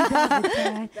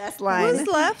eyes. That's line. Who's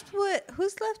left?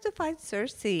 Who's left to fight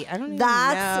Cersei? I don't even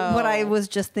That's know. what I was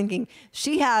just thinking.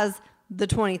 She has the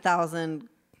 20,000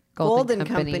 Golden Golden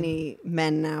Company. Company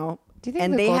men now. Do you think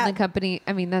and the they Golden had- Company?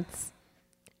 I mean, that's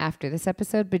after this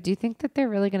episode, but do you think that they're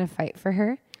really going to fight for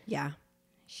her? Yeah.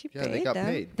 She Yeah, they paid got them.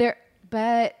 paid.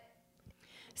 But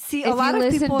See, if a lot you of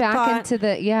listen people back thought into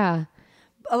the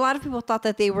a lot of people thought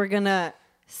that they were gonna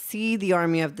see the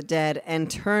army of the dead and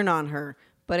turn on her.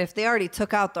 But if they already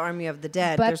took out the army of the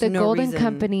dead, but there's the no Golden reason.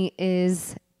 Company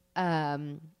is,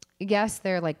 yes,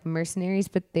 they're like mercenaries,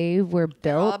 but they were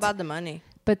They're all built. about the money.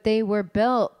 But they were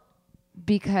built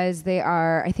because they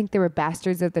are. I think they were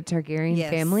bastards of the Targaryen Yes.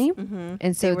 family,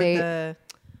 and so were they. the,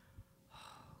 oh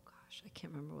gosh, I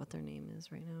can't remember what their name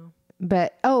is right now.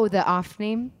 But the off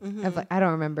name of like, I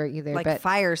don't remember either. Like but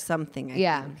fire something. I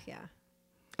Yeah. think. Yeah.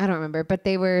 I don't remember, but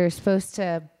they were supposed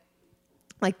to,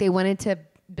 like, they wanted to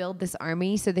build this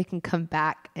army so they can come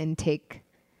back and take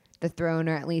the throne,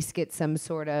 or at least get some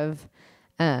sort of,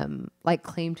 like,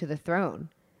 claim to the throne.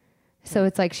 So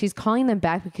it's like she's calling them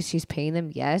back because she's paying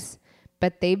them, yes,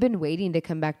 but they've been waiting to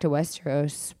come back to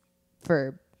Westeros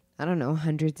for, I don't know,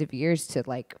 hundreds of years to,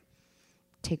 like,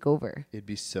 take over. It'd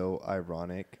be so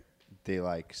ironic. They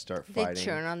like start They fighting,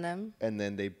 churn on them. and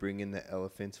then they bring in the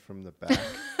elephants from the back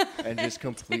and just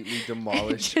completely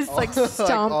demolish. Just like all-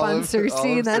 stomp all on of- Cersei,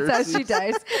 all of and that's how Cersei. she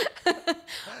dies.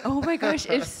 Oh my gosh!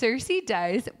 If Cersei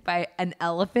dies by an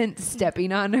elephant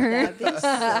stepping on her, That'd be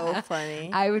so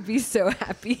funny. I would be so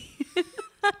happy.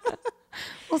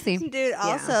 We'll see. Dude,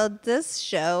 also, this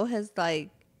show has, like,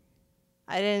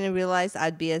 I didn't realize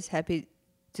I'd be as happy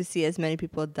to see as many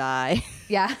people die.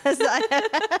 Yeah.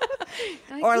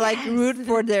 Or, like, root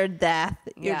for their death.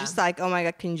 You're Yeah. just like, oh my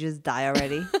God, can you just die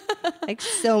already? Like,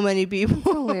 so many people.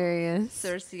 Hilarious.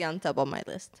 Cersei on top of my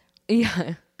list.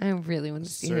 Yeah, I really want to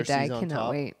see her die. I Cersei's on cannot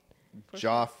top. wait.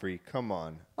 Joffrey, come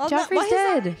on. Well, Joffrey's he's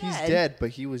already dead. He's dead, but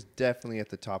he was definitely at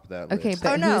the top of that list. Okay,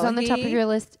 but Oh, no, who's on the top of he- your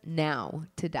list now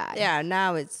to die? Yeah,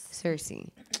 now it's Cersei,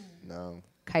 No,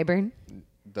 Qyburn,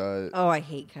 the Oh, I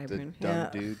hate the Qyburn. dumb Yeah.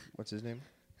 dude. What's his name?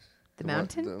 the one-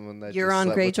 Mountain. the one that Euron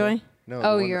just slept with her? Greyjoy? No. Oh,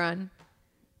 the one you're that- on.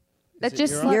 Is That it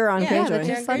just Euron? slept. Euron Yeah, Yeah, Greyjoy. that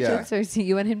just slept Yeah. with Cersei.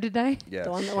 You want him to die? Yeah, The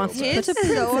one that so wants to bad. He's put a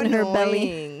prince so in her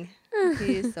belly. annoying.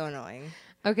 He is so annoying.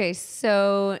 Okay,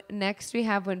 so next we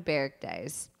have when Beric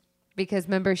dies. Because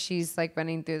remember, she's like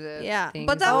running through the Yeah, things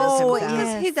but that and was comes cool out.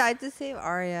 because he died to save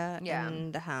Arya Yeah.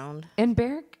 and the Hound. And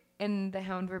Beric and the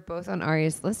Hound were both on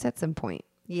Arya's list at some point.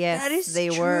 Yes, That is they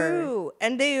true. were.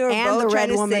 And they were And both the trying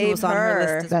Red to Woman save was on her. her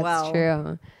list as That's well.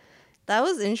 true. That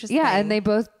was interesting. Yeah, and they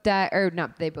both died, or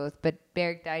not they both, but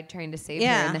Beric died trying to save her,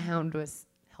 Yeah. and the Hound was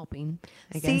helping,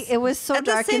 I See, guess. it was so At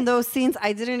the dark same- in those scenes.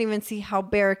 I didn't even see how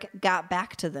Beric got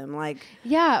back to them. Like,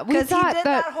 Yeah, we because he thought did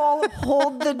that, that whole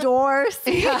hold the door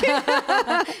scene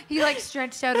he like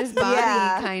stretched out his body,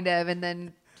 Yeah. kind of, and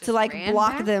then to just like ran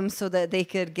block back. them so that they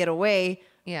could get away.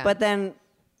 Yeah. But then,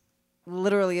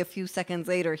 literally a few seconds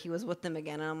later, he was with them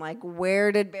again, and I'm like,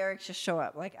 where did Beric just show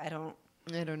up? Like, I don't.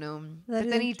 I don't know. That But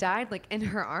is then he died like in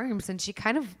her arms, and she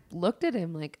kind of looked at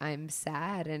him like, "I'm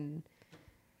sad and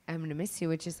I'm gonna miss you,"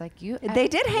 which is like you. They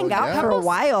did hang Well, out yeah. for a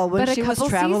while when but a she was couple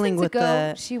traveling seasons with ago,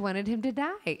 the. she wanted him to die.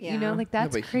 You Yeah. know, like Yeah,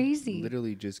 that's but he crazy.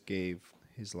 literally just gave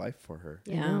his life for her.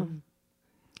 Yeah.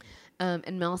 And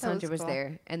Melisandre was cool.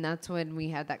 there, and that's when we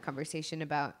had that conversation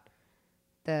about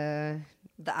the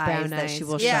The Brown eyes that she eyes.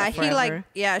 will yeah, shut he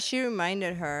forever. she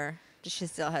reminded her that she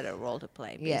still had a role to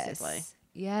play, basically.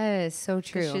 yes, so 'Cause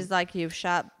true. She's like, you've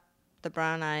shot the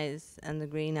brown eyes and the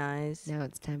green eyes. Now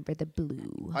it's time for the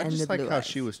blue. I And just the like blue how eyes.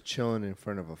 she was chilling in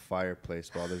front of a fireplace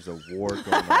while there's a war going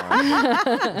on.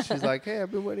 And she's like, "Hey,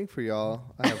 I've been waiting for y'all.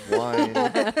 I have wine,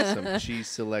 some cheese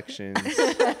selections."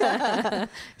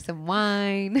 Some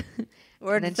wine.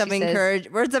 Words then of she says-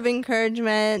 words of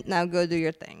encouragement. Now go do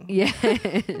your thing. Yes.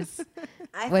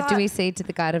 I What do thought- we say to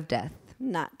the god of death?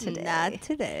 Not today. Not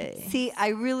today. See, I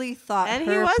really thought And he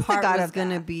her was the part god was of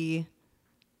gonna that. be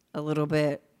a little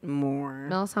bit more.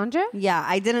 Melisandre? Yeah,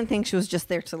 I didn't think she was just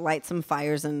there to light some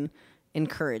fires and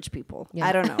encourage people. Yeah.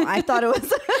 I don't know. I thought it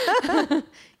was.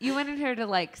 You wanted her to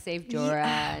like save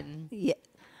Jorah and yeah,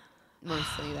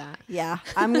 mostly that. yeah.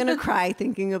 I'm gonna cry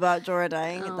thinking about Jorah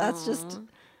dying. That's just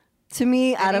to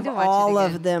me. Out need of to watch it all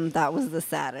again. of them, that was the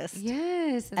saddest.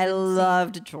 Yes. and I then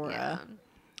loved Jorah. yeah.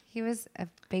 He was a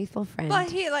faithful friend. But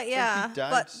he He died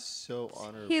but so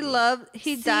honorably.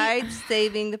 he died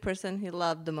saving the person he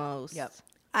loved the most. Yep.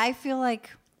 I feel like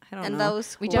I don't And know. that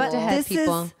was We cool. jumped ahead, This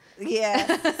people. is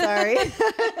yeah. Sorry.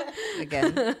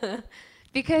 again.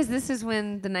 Because this is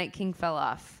when the Night King fell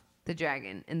off the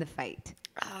dragon in the fight.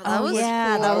 That was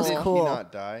yeah, cool. that How was did cool. he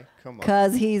not die? Come on.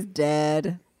 Cause he's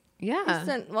dead. Yeah.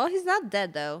 Listen, well, he's not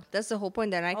dead though. That's the whole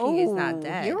point. That Night King is not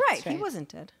dead. You're right. That's He right. wasn't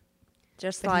dead.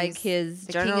 Just But like he's his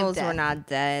the king of generals were death. not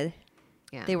dead.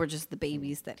 Yeah. They were just the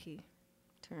babies that he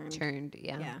turned. turned.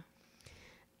 Yeah. Yeah.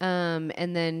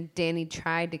 And then Danny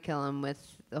tried to kill him with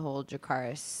the whole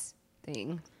Dracarys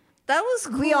thing. That was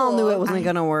cool. We all knew it wasn't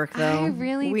gonna work though. I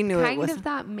really we knew it kind was. of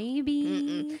thought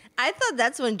maybe. I thought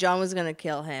that's when John was gonna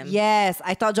kill him. Yes,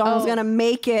 I thought John was Oh. gonna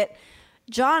make it.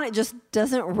 John, it just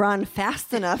doesn't run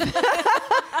fast enough.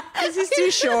 because he's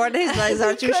too short. His legs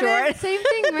are too short. Same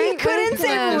thing, right? couldn't with, save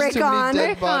There's Rick too many on. dead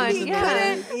Rick bodies on, in the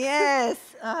yeah. world. Yes.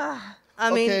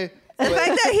 I mean, Okay, the but-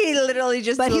 fact that he literally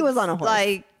just But he took, was on a horse.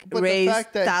 like But the raised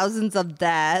fact that- thousands of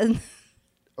dead.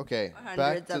 Okay, Hundreds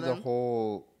back to of the them.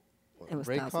 whole. It was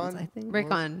Raycon? thousands, I think.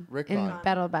 Rickon in Rickon.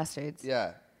 Battle of Bastards.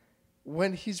 Yeah,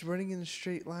 when he's running in a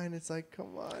straight line, it's like,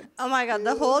 come on. Oh my god!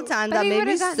 The whole time But that he made me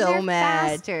would've gotten so there mad.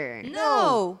 faster.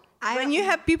 No, when you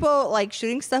have people like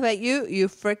shooting stuff at you, you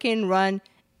freaking run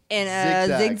in a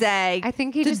Zigzag. zigzag. I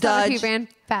think he to just thought if dodge. he ran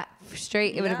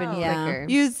straight, it would have been Yeah. quicker.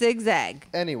 You zigzag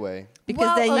Anyway,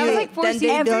 because then that you was like 4 then they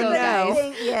seasons don't ago, guys. know.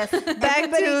 Everything- yes.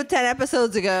 Back to 10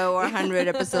 episodes ago or 100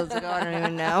 episodes ago. I don't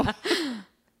even know.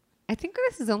 I think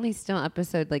this is only still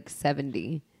episode like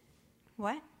 70.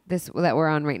 What? This that we're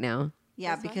on right now.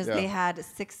 Yeah, because Yeah. they had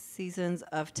 6 seasons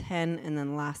of 10, and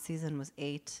then last season was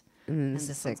 8, and this is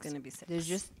this one's 6. gonna be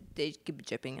 6. They keep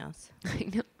jipping us. I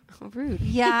know. How rude.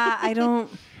 Yeah, I don't.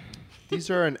 these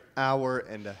are an hour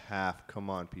and a half. Come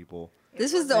on, people.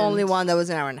 This was the only one that was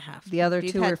an hour and a half. The other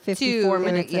We've 2 had were 54 2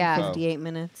 minutes yeah. and 58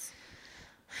 minutes.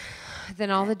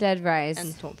 Then all the dead rise.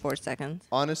 and 4 seconds.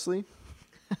 Honestly,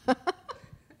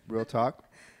 real talk.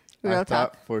 I Real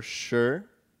thought talk. for sure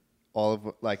all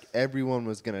of like everyone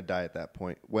was gonna die at that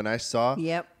point. When I saw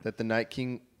Yep. that the Night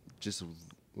King just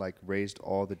like raised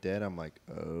all the dead, I'm like,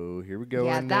 oh, here we go.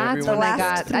 yeah, and that's everyone when I last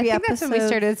got. I 3 think that's when we episodes-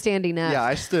 started standing up. Yeah,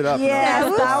 I stood up. and I Yes,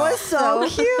 was like, that "Wow." was so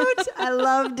cute. I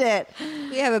loved it.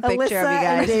 We have a picture Alyssa of you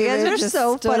and guys. You guys David are just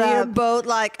so stood funny. Your up. boat,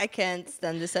 like, I can't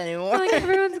stand this anymore. like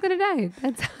everyone's gonna die.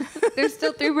 That's there's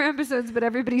still 3 more episodes, but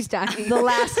everybody's dying. The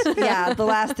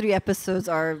last 3 episodes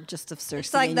are just of Cersei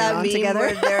It's like and that Euron meme together.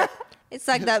 where they're. It's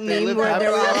like that They meme live where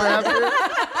they're happily all. ever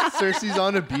after. Cersei's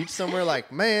on a beach somewhere, like,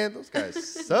 man, those guys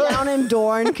suck. Down in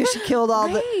Dorne because she killed all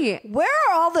Right. the. Where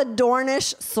are all the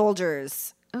Dornish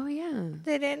soldiers? Oh yeah.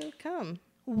 They didn't come.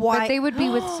 Why? But they would be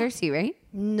with Cersei, right?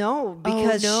 no,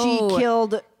 because no. she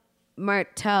killed.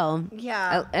 Martell.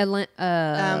 Yeah.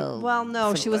 Well,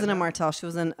 no, she wasn't a Martell. She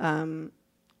was an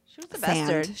She was the sand.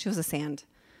 bastard. She was a sand.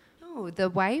 No, the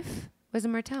wife was a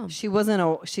Martell. She wasn't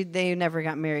a. She. They never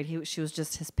got married. She was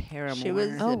just his paramour. She was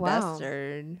Oh, the wow.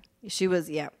 bastard. She was.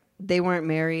 Yeah. They weren't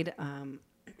married.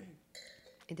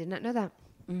 I did not know that.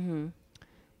 Mm-hmm.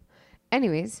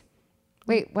 Anyways,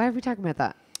 wait, why are we talking about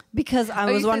that? Because I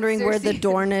you was said wondering where the Cersei.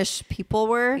 Dornish people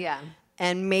were. Yeah.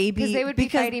 And maybe Because they would be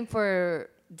fighting for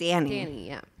Danny. Danny.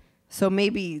 Yeah. So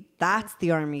maybe that's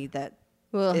the army that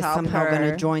Will is help somehow going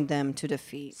her. to join them to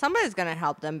defeat. Somebody's gonna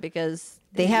help them because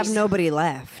They have nobody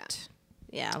left.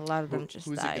 Yeah, a lot of them just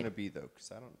Who's it died. gonna be though?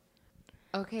 Because I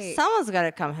don't. Okay. Someone's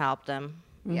gotta come help them,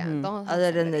 yeah. they'll have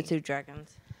other than the somebody. 2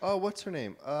 dragons. Oh, what's her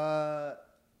name?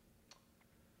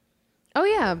 Oh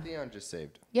yeah. Theon just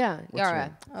saved. Yeah. What's her Yara.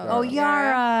 name? Oh, Yara.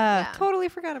 Yeah. Totally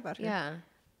forgot about her. Yeah.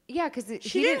 Yeah, because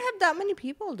She didn't have that many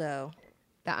people though,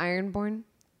 the Ironborn.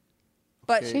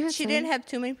 but Okay. she didn't have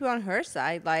too many people on her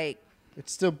side. Like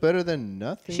It's still better than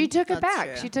nothing. She took it That's back.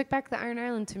 true. She took back the Iron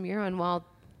Island to Muron while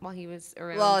while he was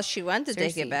around. Well, she went to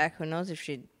take Cersei. it back. Who knows if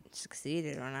she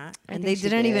succeeded or not? I And think they she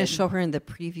didn't even did. show her in the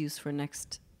previews for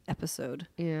next episode.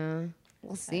 Yeah,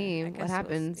 we'll see I what guess it was-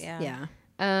 happens. yeah.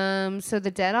 So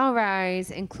the dead all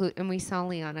rise, and we saw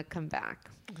Lyanna come back,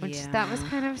 which that was Yeah.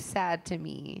 kind of sad to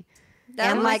me. That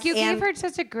And was- Like you and- gave her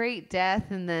such a great death,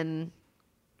 and then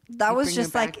That you was bring her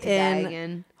just back like to die in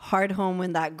again. Hard Home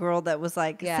when that girl that was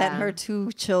like Yeah. sent her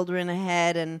 2 children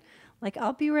ahead and like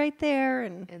I'll be right there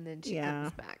and then she yeah.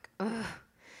 comes back. Ugh.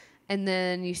 And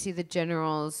then you see the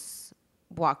generals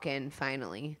walk in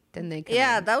finally. Then they come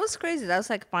Yeah, in. that was crazy. That was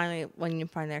like finally when you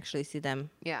finally actually see them.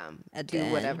 yeah At do the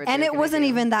end. whatever. and they're it gonna wasn't do.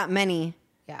 even that many.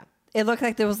 Yeah. It looked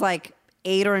like there was like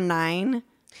 8 or 9.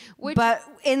 Which- but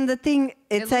in the thing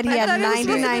it said he I had thought it was supposed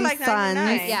to be 99 like sons.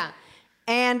 99. Yeah.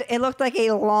 And it looked like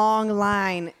a long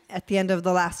line at the end of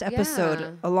the last episode.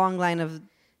 Yeah. A long line of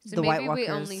So the White maybe Walkers.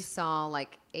 we only saw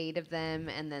like 8 of them,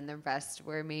 and then the rest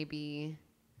were maybe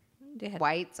They had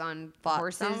whites on fought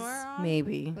horses. somewhere on?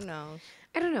 Maybe. Who knows?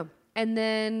 I don't know. And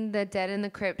then the dead in the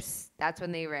crypts. That's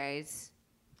when they rise.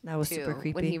 That was Too. super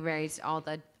creepy. When he raised all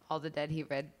the dead he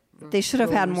read. They should have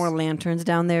had more lanterns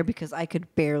down there because I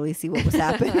could barely see what was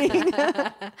happening.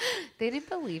 They didn't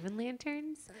believe in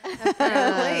lanterns.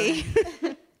 Apparently.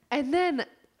 And then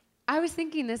I was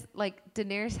thinking this, like,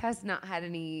 Daenerys has not had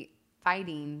any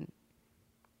fighting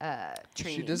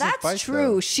training. doesn't fight, That's true.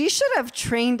 though. She should have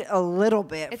trained a little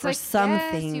bit It's for like,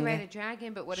 something. yes, you ride a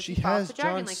dragon, but what if She you fall off has the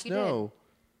dragon Jon like you did? Snow.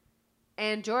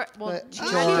 And Jorah, well, But she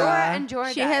had Jorah- Jorah and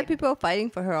Jorah She died. had people fighting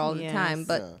for her all the Yes. time,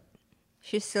 but Yeah.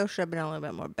 she still should have been a little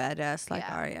bit more badass like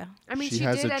Yeah. Arya. I mean, She she,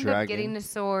 has did a end up dragon. getting the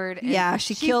sword. and Yeah,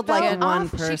 she killed, like, fell one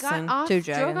off- She person. got off 2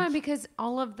 Drogon dragons. because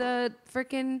all of the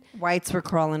freaking Whites were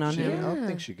crawling on She, I him. don't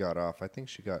think she got off. I think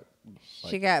she got.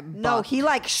 She got No, bucked. he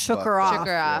like shook her Bucked off. up. shook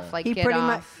her off. Yeah. Like, He get pretty off,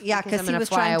 much, yeah, I'm because he gonna was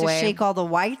fly trying away. to shake all the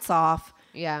whites off.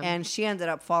 Yeah. And she ended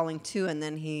up falling too, and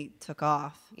then he took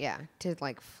off. Yeah, to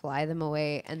like fly them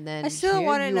away, and then I still Can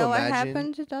want to you know what imagine-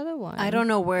 happened to the other one. I don't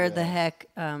know where the Yeah. heck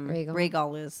Rhaegal.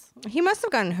 Rhaegal is. He must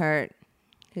have gotten hurt.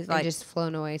 He's like like, just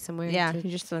flown away somewhere. yeah, to he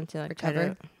just went to like try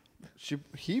recover. to-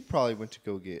 He probably went to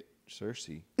go get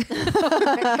Cersei.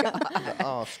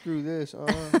 Oh, screw this.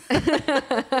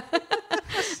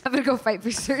 I'm gonna go fight for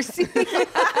Cersei.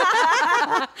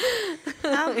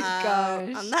 I'm my out.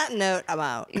 gosh. On that note, I'm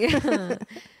out. Yeah.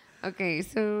 Okay,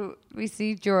 so we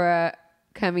see Jorah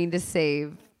coming to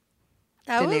save.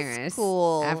 That Daenerys was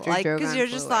cool. after Like, Drogon you're flew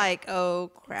just away. like,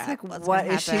 oh crap, like, what's what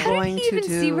gonna is she happen? How going did he to even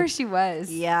see do? where she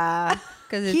was? Yeah.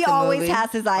 'Cause it's He a always movie.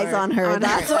 has his eyes Or- on her. On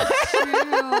That's her. why.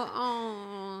 True.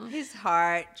 Aw. His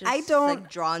heart just I don't- like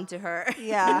drawn to her.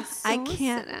 Yeah. I So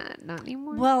can't. sad. Not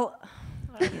anymore. Well,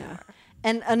 yeah.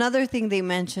 And another thing they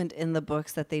mentioned in the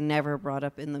books that they never brought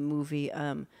up in the movie,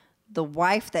 the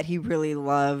wife that he really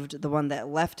loved, the one that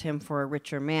left him for a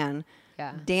richer man,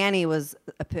 yeah. Dany was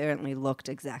apparently looked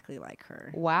exactly like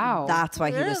her. Wow. That's why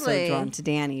he was so Really? drawn to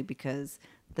Dany because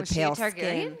the Was she a pale Targaryen?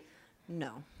 skin.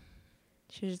 No.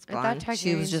 She was just I thought blonde. Targaryens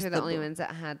She was just were the the only bl- ones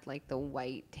that had like the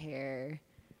white hair.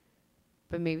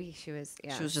 But maybe she was.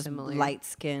 Yeah, she was just similar. light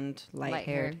skinned, light Light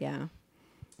haired. Yeah.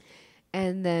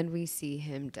 And then we see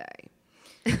him die.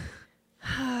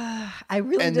 I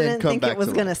really And then didn't come think back it was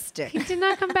to going to life. stick. He did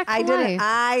not come back to I life. didn't.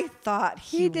 I thought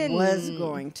he was didn't.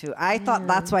 going to. I thought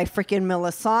that's why freaking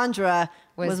Melisandre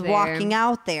Was was there. walking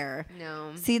out there.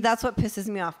 No. See, that's what pisses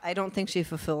me off. I don't think she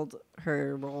fulfilled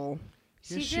her role.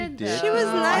 She Yes, she did. did. though. She was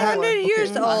I have- 900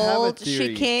 years okay, I have a old.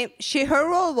 theory. Her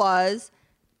role was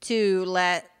to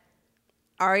let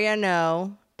Arya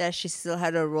know that she still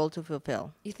had a role to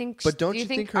fulfill. You think? But don't do you you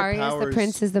think, think her Arya's the powers-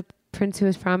 prince is the prince who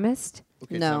was promised?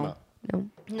 Okay, No. time out. No.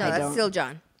 No, I that's don't. still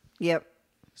John. Yep.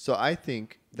 So I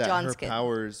think that John's her kid.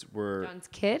 powers were John's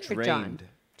kid or John? drained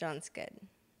John's good.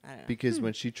 I don't know. because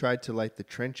when she tried to light the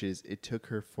trenches, it took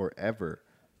her forever.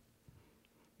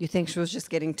 You think she was just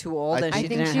getting too old I and she think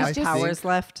didn't she's have just- powers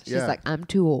left? She's Yeah. like, I'm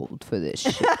too old for this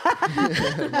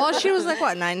shit. Well, she was like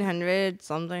what 900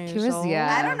 something. She years was, old?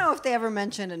 yeah. I don't know if they ever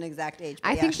mentioned an exact age. But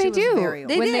I yeah, think she they was do. very old.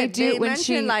 They When did. they do- They when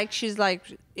mentioned she- like she's like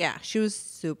she was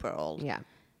super old. yeah.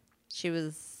 She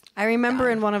was. I remember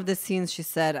in one of the scenes she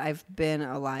said, "I've been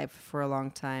alive for a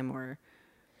long time," or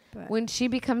When she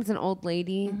becomes an old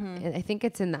lady, and I think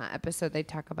it's in that episode they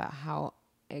talk about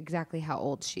exactly how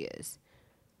old she is.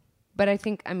 But I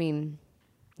think, I mean,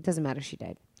 it doesn't matter. She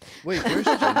died. Wait, where's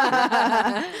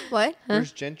Gentry? What?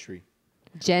 Where's Gentry?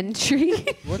 Gentry.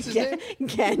 What's his name?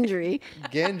 Gendry.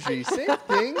 Gendry. Same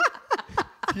thing.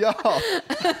 Y'all,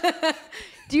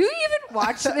 Do you even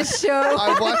watch this show?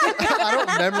 I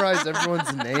don't memorize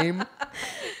everyone's name.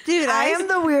 Dude, I am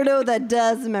the weirdo that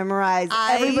does memorize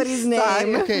everybody's suck.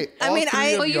 name. Okay, I all mean, three I-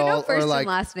 of Well, you y'all know are first like, and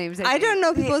last names. I don't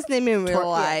know people's name in real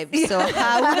life, so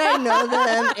how would I know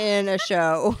them in a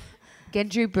show?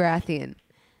 Gendry Baratheon.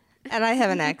 And I have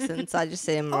an accent, so I just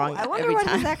say them wrong I wonder every what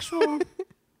time. his actual.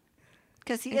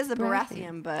 Because he It's is a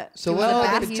Baratheon. Baratheon, but So he what was a Oh,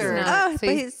 happened but he's to- bastard. not. Oh, So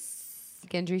but he's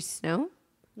Gendry Snow?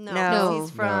 No.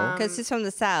 he's from. because he's from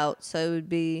the south, so it would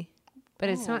be But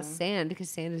it's not sand because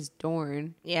sand is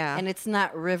Dorne. yeah. and it's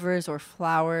not rivers or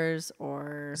flowers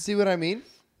or. see what I mean?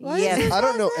 Yes. I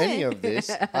don't know last any name? of this.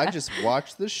 I just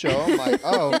watched the show. I'm like,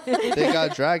 oh, they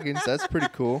got dragons. That's pretty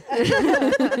cool.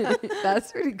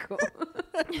 That's pretty cool.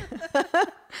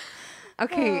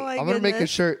 Okay. Oh my I'm gonna make a goodness.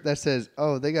 shirt that says,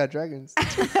 "Oh, they got dragons."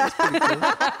 That's pretty cool.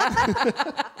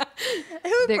 It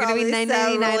would They're going to be probably sound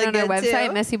 $9.99 really on our good, website,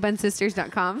 too.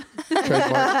 messybunsisters.com.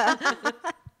 Trademark.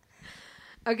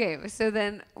 Okay, so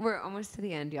then we're almost to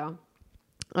the end, y'all.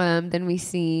 Then we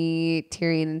see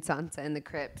Tyrion and Sansa in the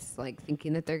crypts, like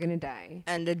thinking that they're gonna die.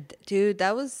 And dude,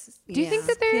 that was. Do you think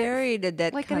that they're scary? The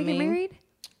dead like coming. gonna get married?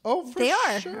 Oh, for They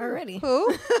are sure. already.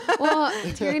 Who? Well,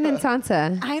 Tyrion and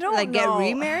Sansa. I don't Like get know.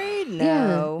 remarried? No.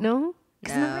 Yeah, no,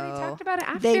 because No. nobody talked about it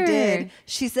after. They did.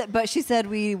 She said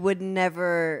we would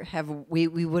never have. We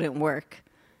wouldn't work,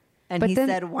 and But he then-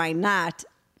 said why not,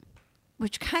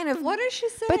 which kind of What did she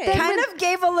say? But then- kind of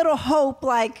gave a little hope,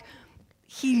 like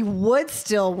he would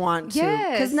still want to,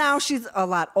 Yes. because now she's a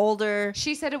lot older.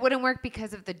 She said it wouldn't work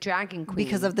because of the Dragon Queen.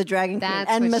 Because of the Dragon Queen, That's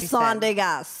and what she said. Missandei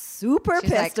got super She's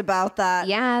pissed like, about that.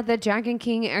 Yeah, the Dragon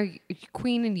King or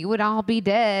Queen, and you would all be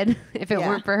dead if it Yeah.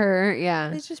 weren't for her.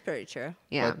 Yeah, It's just very true.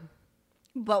 yeah.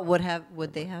 But would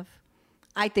they have?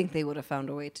 I think they would have found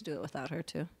a way to do it without her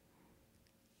too.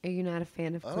 Are you not a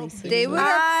fan of I don't Khaleesi? think They so. would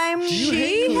have. I'm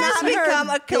She has not her become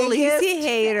a Khaleesi biggest-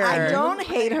 hater. I don't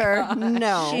hate her.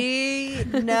 No. She.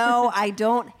 No, I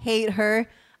don't hate her.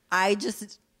 I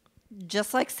just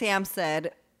like Sam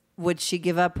said, would she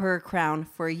give up her crown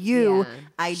for you? Yeah.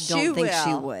 I don't think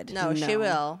she would. No, she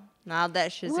will. Now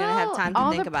that she's gonna have time to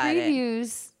all think the about it.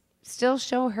 previews still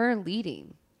show her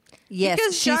leading. Yes,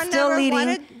 Because she's John still never leading.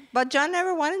 wanted, but John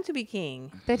never wanted to be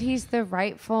king. That he's the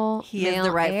rightful He male is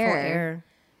the rightful heir. heir.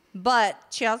 But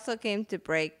she also came to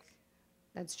break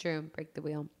That's true. Break the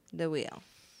wheel. the wheel.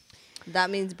 That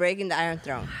means breaking the Iron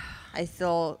Throne.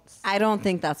 I don't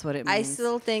think that's what it means. I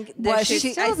still think Well, that she-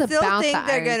 I Still still about think the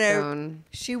they're Iron gonna. Throne.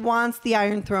 She wants the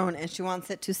Iron Throne, and she wants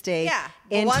it to stay Yeah,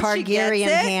 but in once she gets Targaryen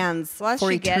it- hands Once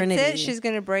for she eternity. gets it, she's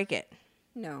gonna break it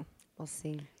no. We'll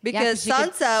see. because Yeah,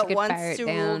 'cause she Sansa could fire wants it to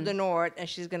rule down. the North, and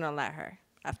she's gonna let her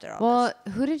after all Well,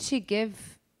 who did she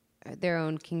give their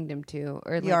own kingdom to?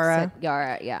 Or like Yara. said-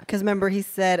 Yara, yeah. Because remember, he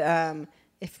said,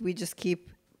 if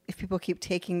people keep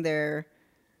taking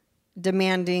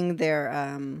demanding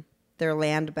their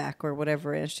land back or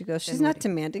whatever, and she goes, she's not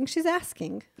demanding, she's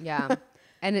asking. Yeah.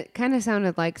 And it kind of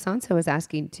sounded like Sansa was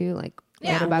asking too, like,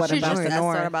 Yeah, what about she the just North?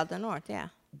 asked her about the North. Yeah.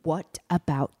 What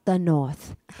about the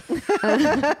North?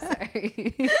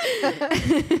 Sorry.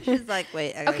 She's like,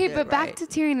 wait. I gotta Okay, do but it back right. to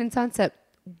Tyrion and Sansa.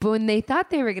 When they thought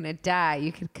they were gonna die,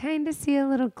 you could kind of see a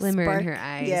little glimmer Spark, in her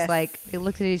eyes. yes. Like they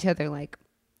looked at each other, like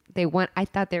I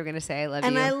thought they were gonna say "I love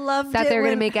And you." I loved thought it they were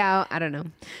gonna when- make out. I don't know.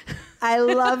 I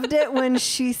loved it when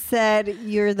she said,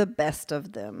 "You're the best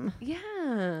of them." Yeah,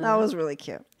 That was really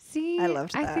cute. see. I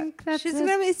loved I that. think that's She's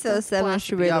gonna be so sad when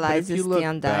she philosophy. Yeah, but if realizes you look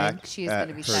Theon died. back She is at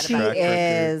gonna be her sad She about track it.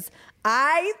 record, is.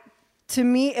 To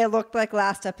me, it looked like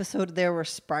last episode there were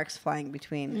sparks flying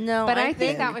between. No, But I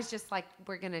think that was just like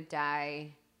we're gonna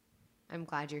die. I'm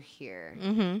glad you're here.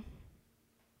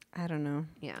 I don't know.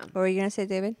 Yeah, What were you gonna say,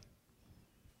 David?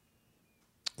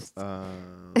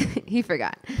 he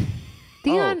forgot.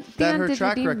 Theon, that Theon her did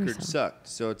track redeem record himself. sucked.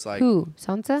 So it's like Who?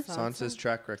 Sansa? Sansa's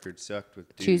track record sucked with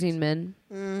dudes. Choosing men.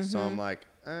 So I'm like,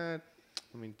 I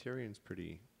mean, Tyrion's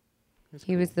pretty.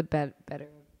 He was the better.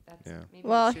 That's Yeah. maybe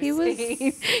Well, what she he was-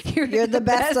 saying. You're the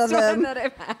best of one them. that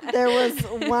I've had. There was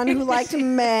one who liked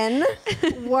men,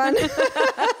 one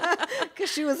because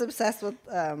she was obsessed with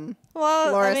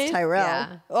Well, Loras Tyrell.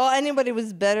 Yeah. Well, anybody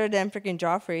was better than freaking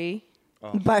Joffrey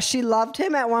But she loved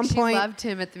him at one She point. loved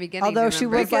him at the beginning. although she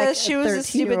remember? was like Because she was a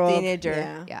stupid 13-year-old. teenager.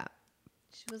 Yeah. Yeah.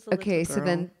 She was a Okay, little so girl.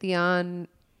 then Theon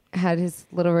had his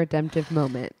little redemptive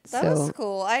moment. That so was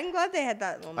cool. I'm glad they had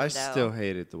that moment. I though. still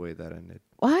hated the way that ended.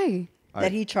 why?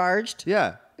 That he charged.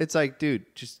 Yeah, it's like, dude,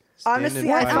 just stand Honestly,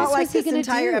 and I fight. felt else like was he this gonna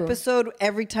entire do? episode,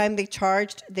 every time they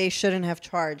charged, they shouldn't have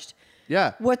charged.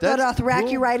 Yeah, With the that's Dothraki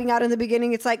cool. riding out in the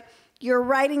beginning, it's like, you're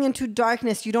riding into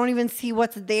darkness. You don't even see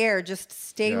what's there. Just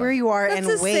stay Yeah. where you are That's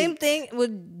and the wait. same thing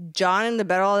with John in the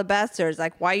Battle of the Bastards.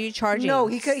 Like, why are you charging? No,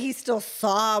 he still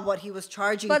saw what he was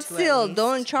charging But to. still, at least.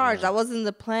 don't charge. That wasn't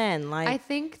the plan. Like, I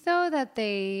think though that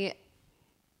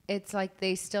it's like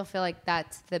they still feel like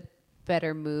that's the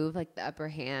better move, like the upper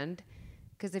hand.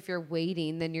 Because if you're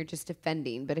waiting, then you're just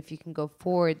defending. But if you can go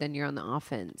forward, then you're on the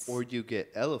offense. Or you get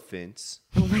elephants.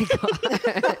 Oh my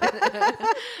god.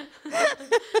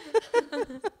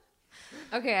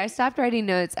 Okay, I stopped writing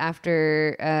notes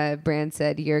after Bran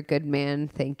said, "You're a good man,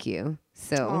 thank you."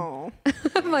 So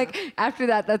I'm like, after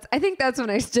that, I think that's when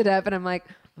I stood up and I'm like,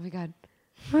 oh my god,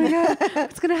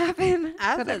 what's gonna happen?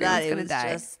 after Everyone's that, it gonna was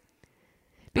die. just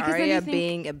Because then you Arya think-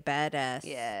 being a badass.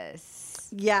 Yes.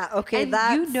 Yeah. Okay. And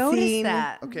that you noticed scene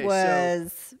that. Okay,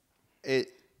 was It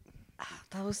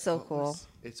That was so cool.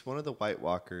 It's one of the White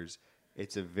Walkers.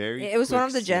 It's a very It was one quick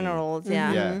of the scene. generals.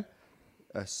 Yeah. Yeah.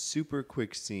 A super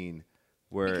quick scene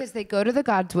where Because they go to the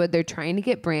Godswood, they're trying to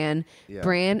get Bran. Yeah.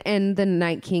 Bran and the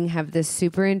Night King have this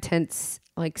super intense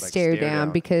stare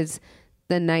down because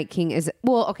the Night King is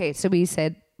okay. So we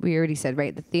already said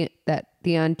right that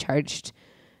Theon charged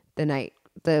the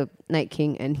Night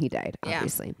King and he died. Yeah.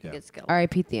 Obviously, He gets killed.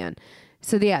 R.I.P. Theon.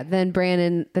 So then Bran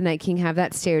and the Night King have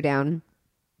that stare down,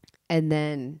 and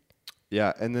then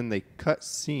and then they cut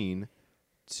scene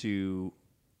to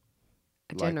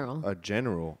a general. a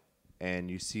general, and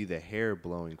you see the hair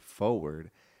blowing forward,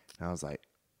 and I was like,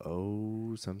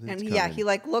 "Oh, something's and coming." he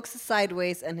like looks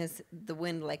sideways and the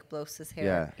wind like blows his hair.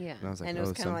 yeah, Yeah. And I was like, And it "Oh,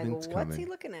 was kind of like, something's what's coming." he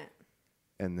looking at?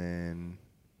 And then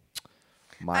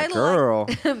I my like- girl,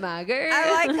 My girl.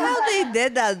 I like how they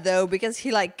did that though, because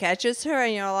he like catches her,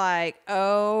 and you're like,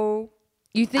 oh,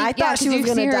 You think? I thought she 'cause was you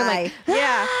see gonna her, die. like,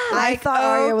 yeah. I Like, thought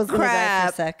Arya oh, was gonna die for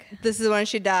a crap. sec. This is when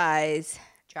she dies,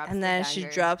 Drops and the then she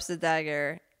dagger. drops the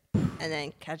dagger, and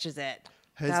then catches it.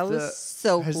 has that the, was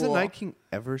so has cool. the Night King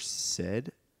ever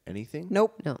said anything?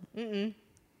 Nope. No.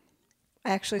 I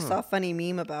actually saw a funny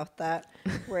meme about that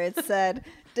where it said,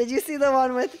 did you see the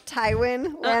one with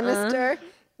Tywin Lannister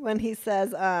when he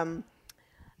says,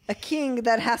 a king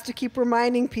that has to keep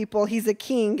reminding people he's a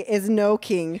king is no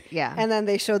king. Yeah. And then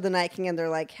they showed the Night King and they're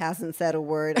like, hasn't said a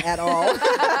word at all.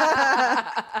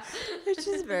 Which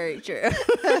is very true.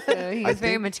 So he I is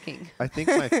very think- much king. I think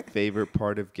my favorite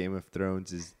part of Game of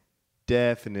Thrones is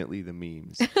definitely the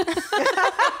memes.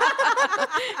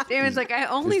 Damon's like, I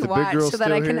only the big watch girl so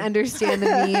that I still can here? understand the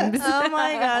memes. Oh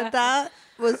my god, that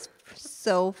was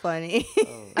so funny.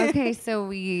 Okay, so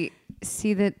we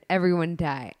see that everyone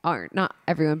die. Or not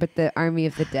everyone, but the army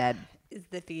of the dead Is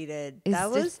defeated. is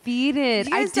That was. defeated.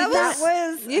 I Yes, did that that.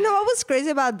 was. You know what was crazy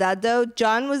about that though?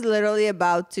 John was literally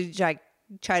about to like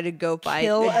try to go fight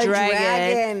Kill a a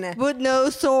dragon, dragon. with no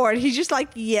sword. He just like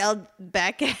yelled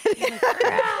back at it.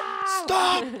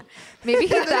 Stop! Maybe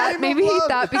he thought. name Maybe of he love.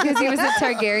 thought because he was a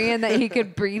Targaryen that he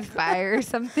could breathe fire or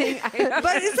something. I don't know.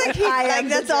 But it's like I am like the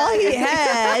that's all he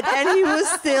had, and he was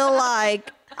still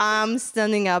like, "I'm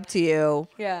standing up to you.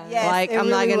 Yeah. Yes, like it I'm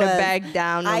not really gonna was. back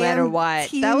down no I matter am what."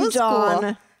 Team That was John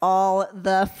cool. all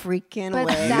the freaking But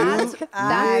way. that's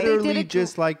they Literally did a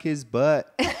just like his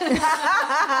butt.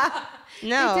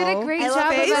 No, They did a great his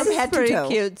job of face us is head to pretty toe.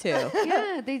 cute too.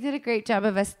 Yeah, they did a great job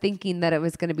of us thinking that it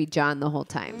was going to be John the whole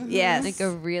time. Yes. Like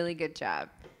a really good job.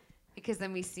 Because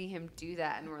then we see him do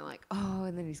that and we're like, oh,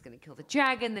 and then he's going to kill the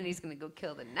dragon, then he's going to go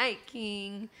kill the Night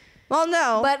King. Well,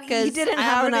 no, But he 'cause didn't I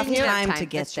have already enough knew- time. time to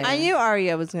get That's there. I knew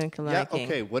Arya was gonna kill the Yeah, Night King.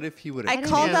 okay. What if he would I have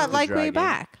called that like way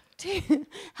back.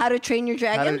 How to Train Your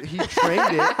Dragon? He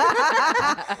trained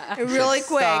it. Really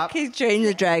quick, Stop. he trained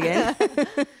the dragon.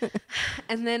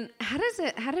 And then how did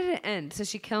it end? So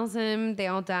she kills him, they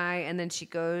all die, and then she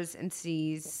goes and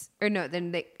sees,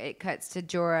 it cuts to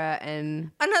Jorah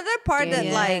and Another part that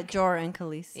Yeah. like Jorah and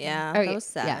Khaleesi. yeah, Oh, that yeah, was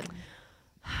sad.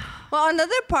 yeah. Well,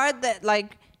 another part that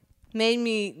like made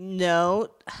me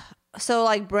note, so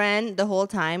like Bran the whole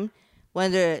time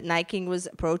when the Night King was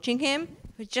approaching him,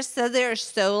 he just said they're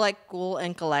so like cool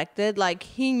and collected. Like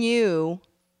he knew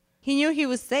he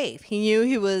was safe. He knew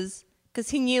he was because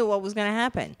he knew what was gonna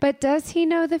happen. But does he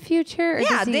know the future? Or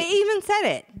Yeah, does he- they even said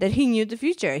it that he knew the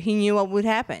future. He knew what would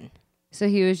happen. so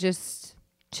he was just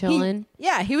chilling.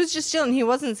 Yeah, he was just chilling. He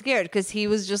wasn't scared because he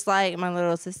was just like, my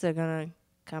little sister gonna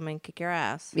come and kick your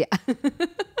ass, Yeah.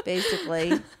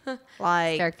 basically.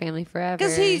 Like, Stark family forever.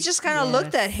 because he just kind of Yes.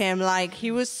 looked at him like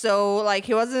he was so like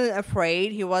he wasn't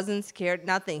afraid, he wasn't scared,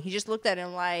 nothing. He just looked at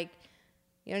him like,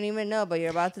 you don't even know, but you're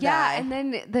about to Yeah, die. and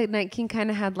then the Night King kind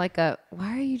of had like a,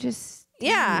 why are you just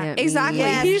staring Yeah, at me?" exactly.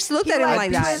 Yes. He just looked He at him like like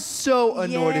I'd be that. so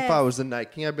annoyed if I Yes. was the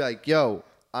Night King. I'd be like, yo,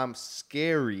 I'm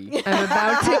scary. I'm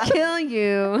about to kill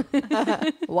you.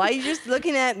 Why are you just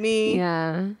looking at me?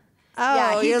 Yeah. Oh,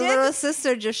 Yeah, he your did- little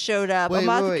sister just showed up. I'm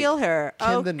about to kill her.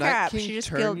 Can Oh the crap! Night King She just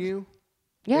turn killed you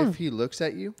Yeah. if he looks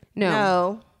at you?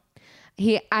 No.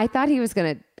 I thought he was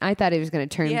gonna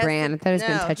turn He has Bran. to- I thought he was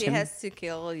gonna no, touch he him. has to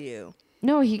kill you.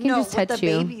 No, he can No, just with touch the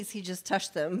you. babies, he just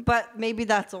touched them. But maybe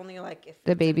that's only like if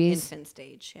The it's an babies? infant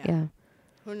stage. Yeah.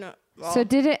 Who knows? So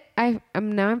did it?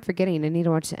 I'm forgetting. I need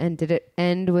to watch the end. Did it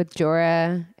end with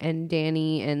Jorah and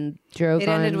Dany and Drogon? It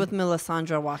ended with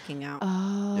Melisandre walking out.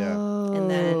 Oh, And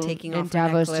then taking and off her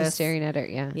Davos necklace. just staring at her.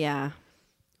 Yeah, Yeah.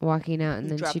 walking out, and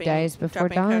then she dropping- dies before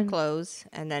dropping her dawn. clothes,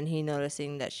 and then he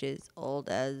noticing that she's old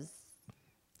as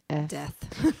F. Death.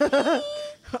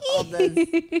 old as,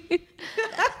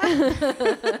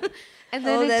 And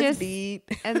then old it as just, beep.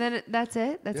 and then that's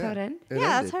it. That's how it ended. It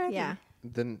Yeah, that's ended. her. Yeah.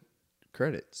 Then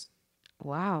credits.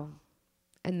 Wow.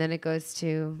 And then it goes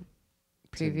to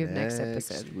preview of next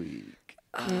Next episode. week.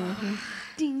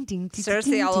 Ding, ding, ding, Cersei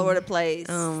ding, all ding. over the place.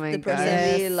 Oh my the person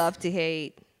God. we love to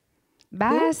hate.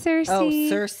 Bye, Cersei. Oh,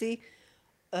 Cersei.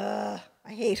 I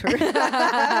hate her.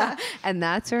 And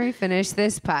that's where we finish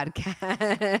this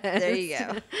podcast. There you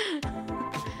go.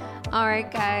 All right,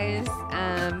 guys.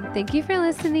 Thank you for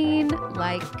listening.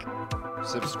 Like,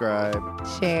 Subscribe.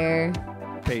 share.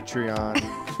 Patreon.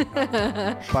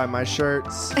 Buy my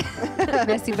shirts.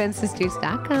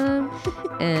 MessyBensisters.com.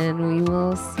 And we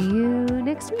will see you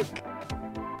next week.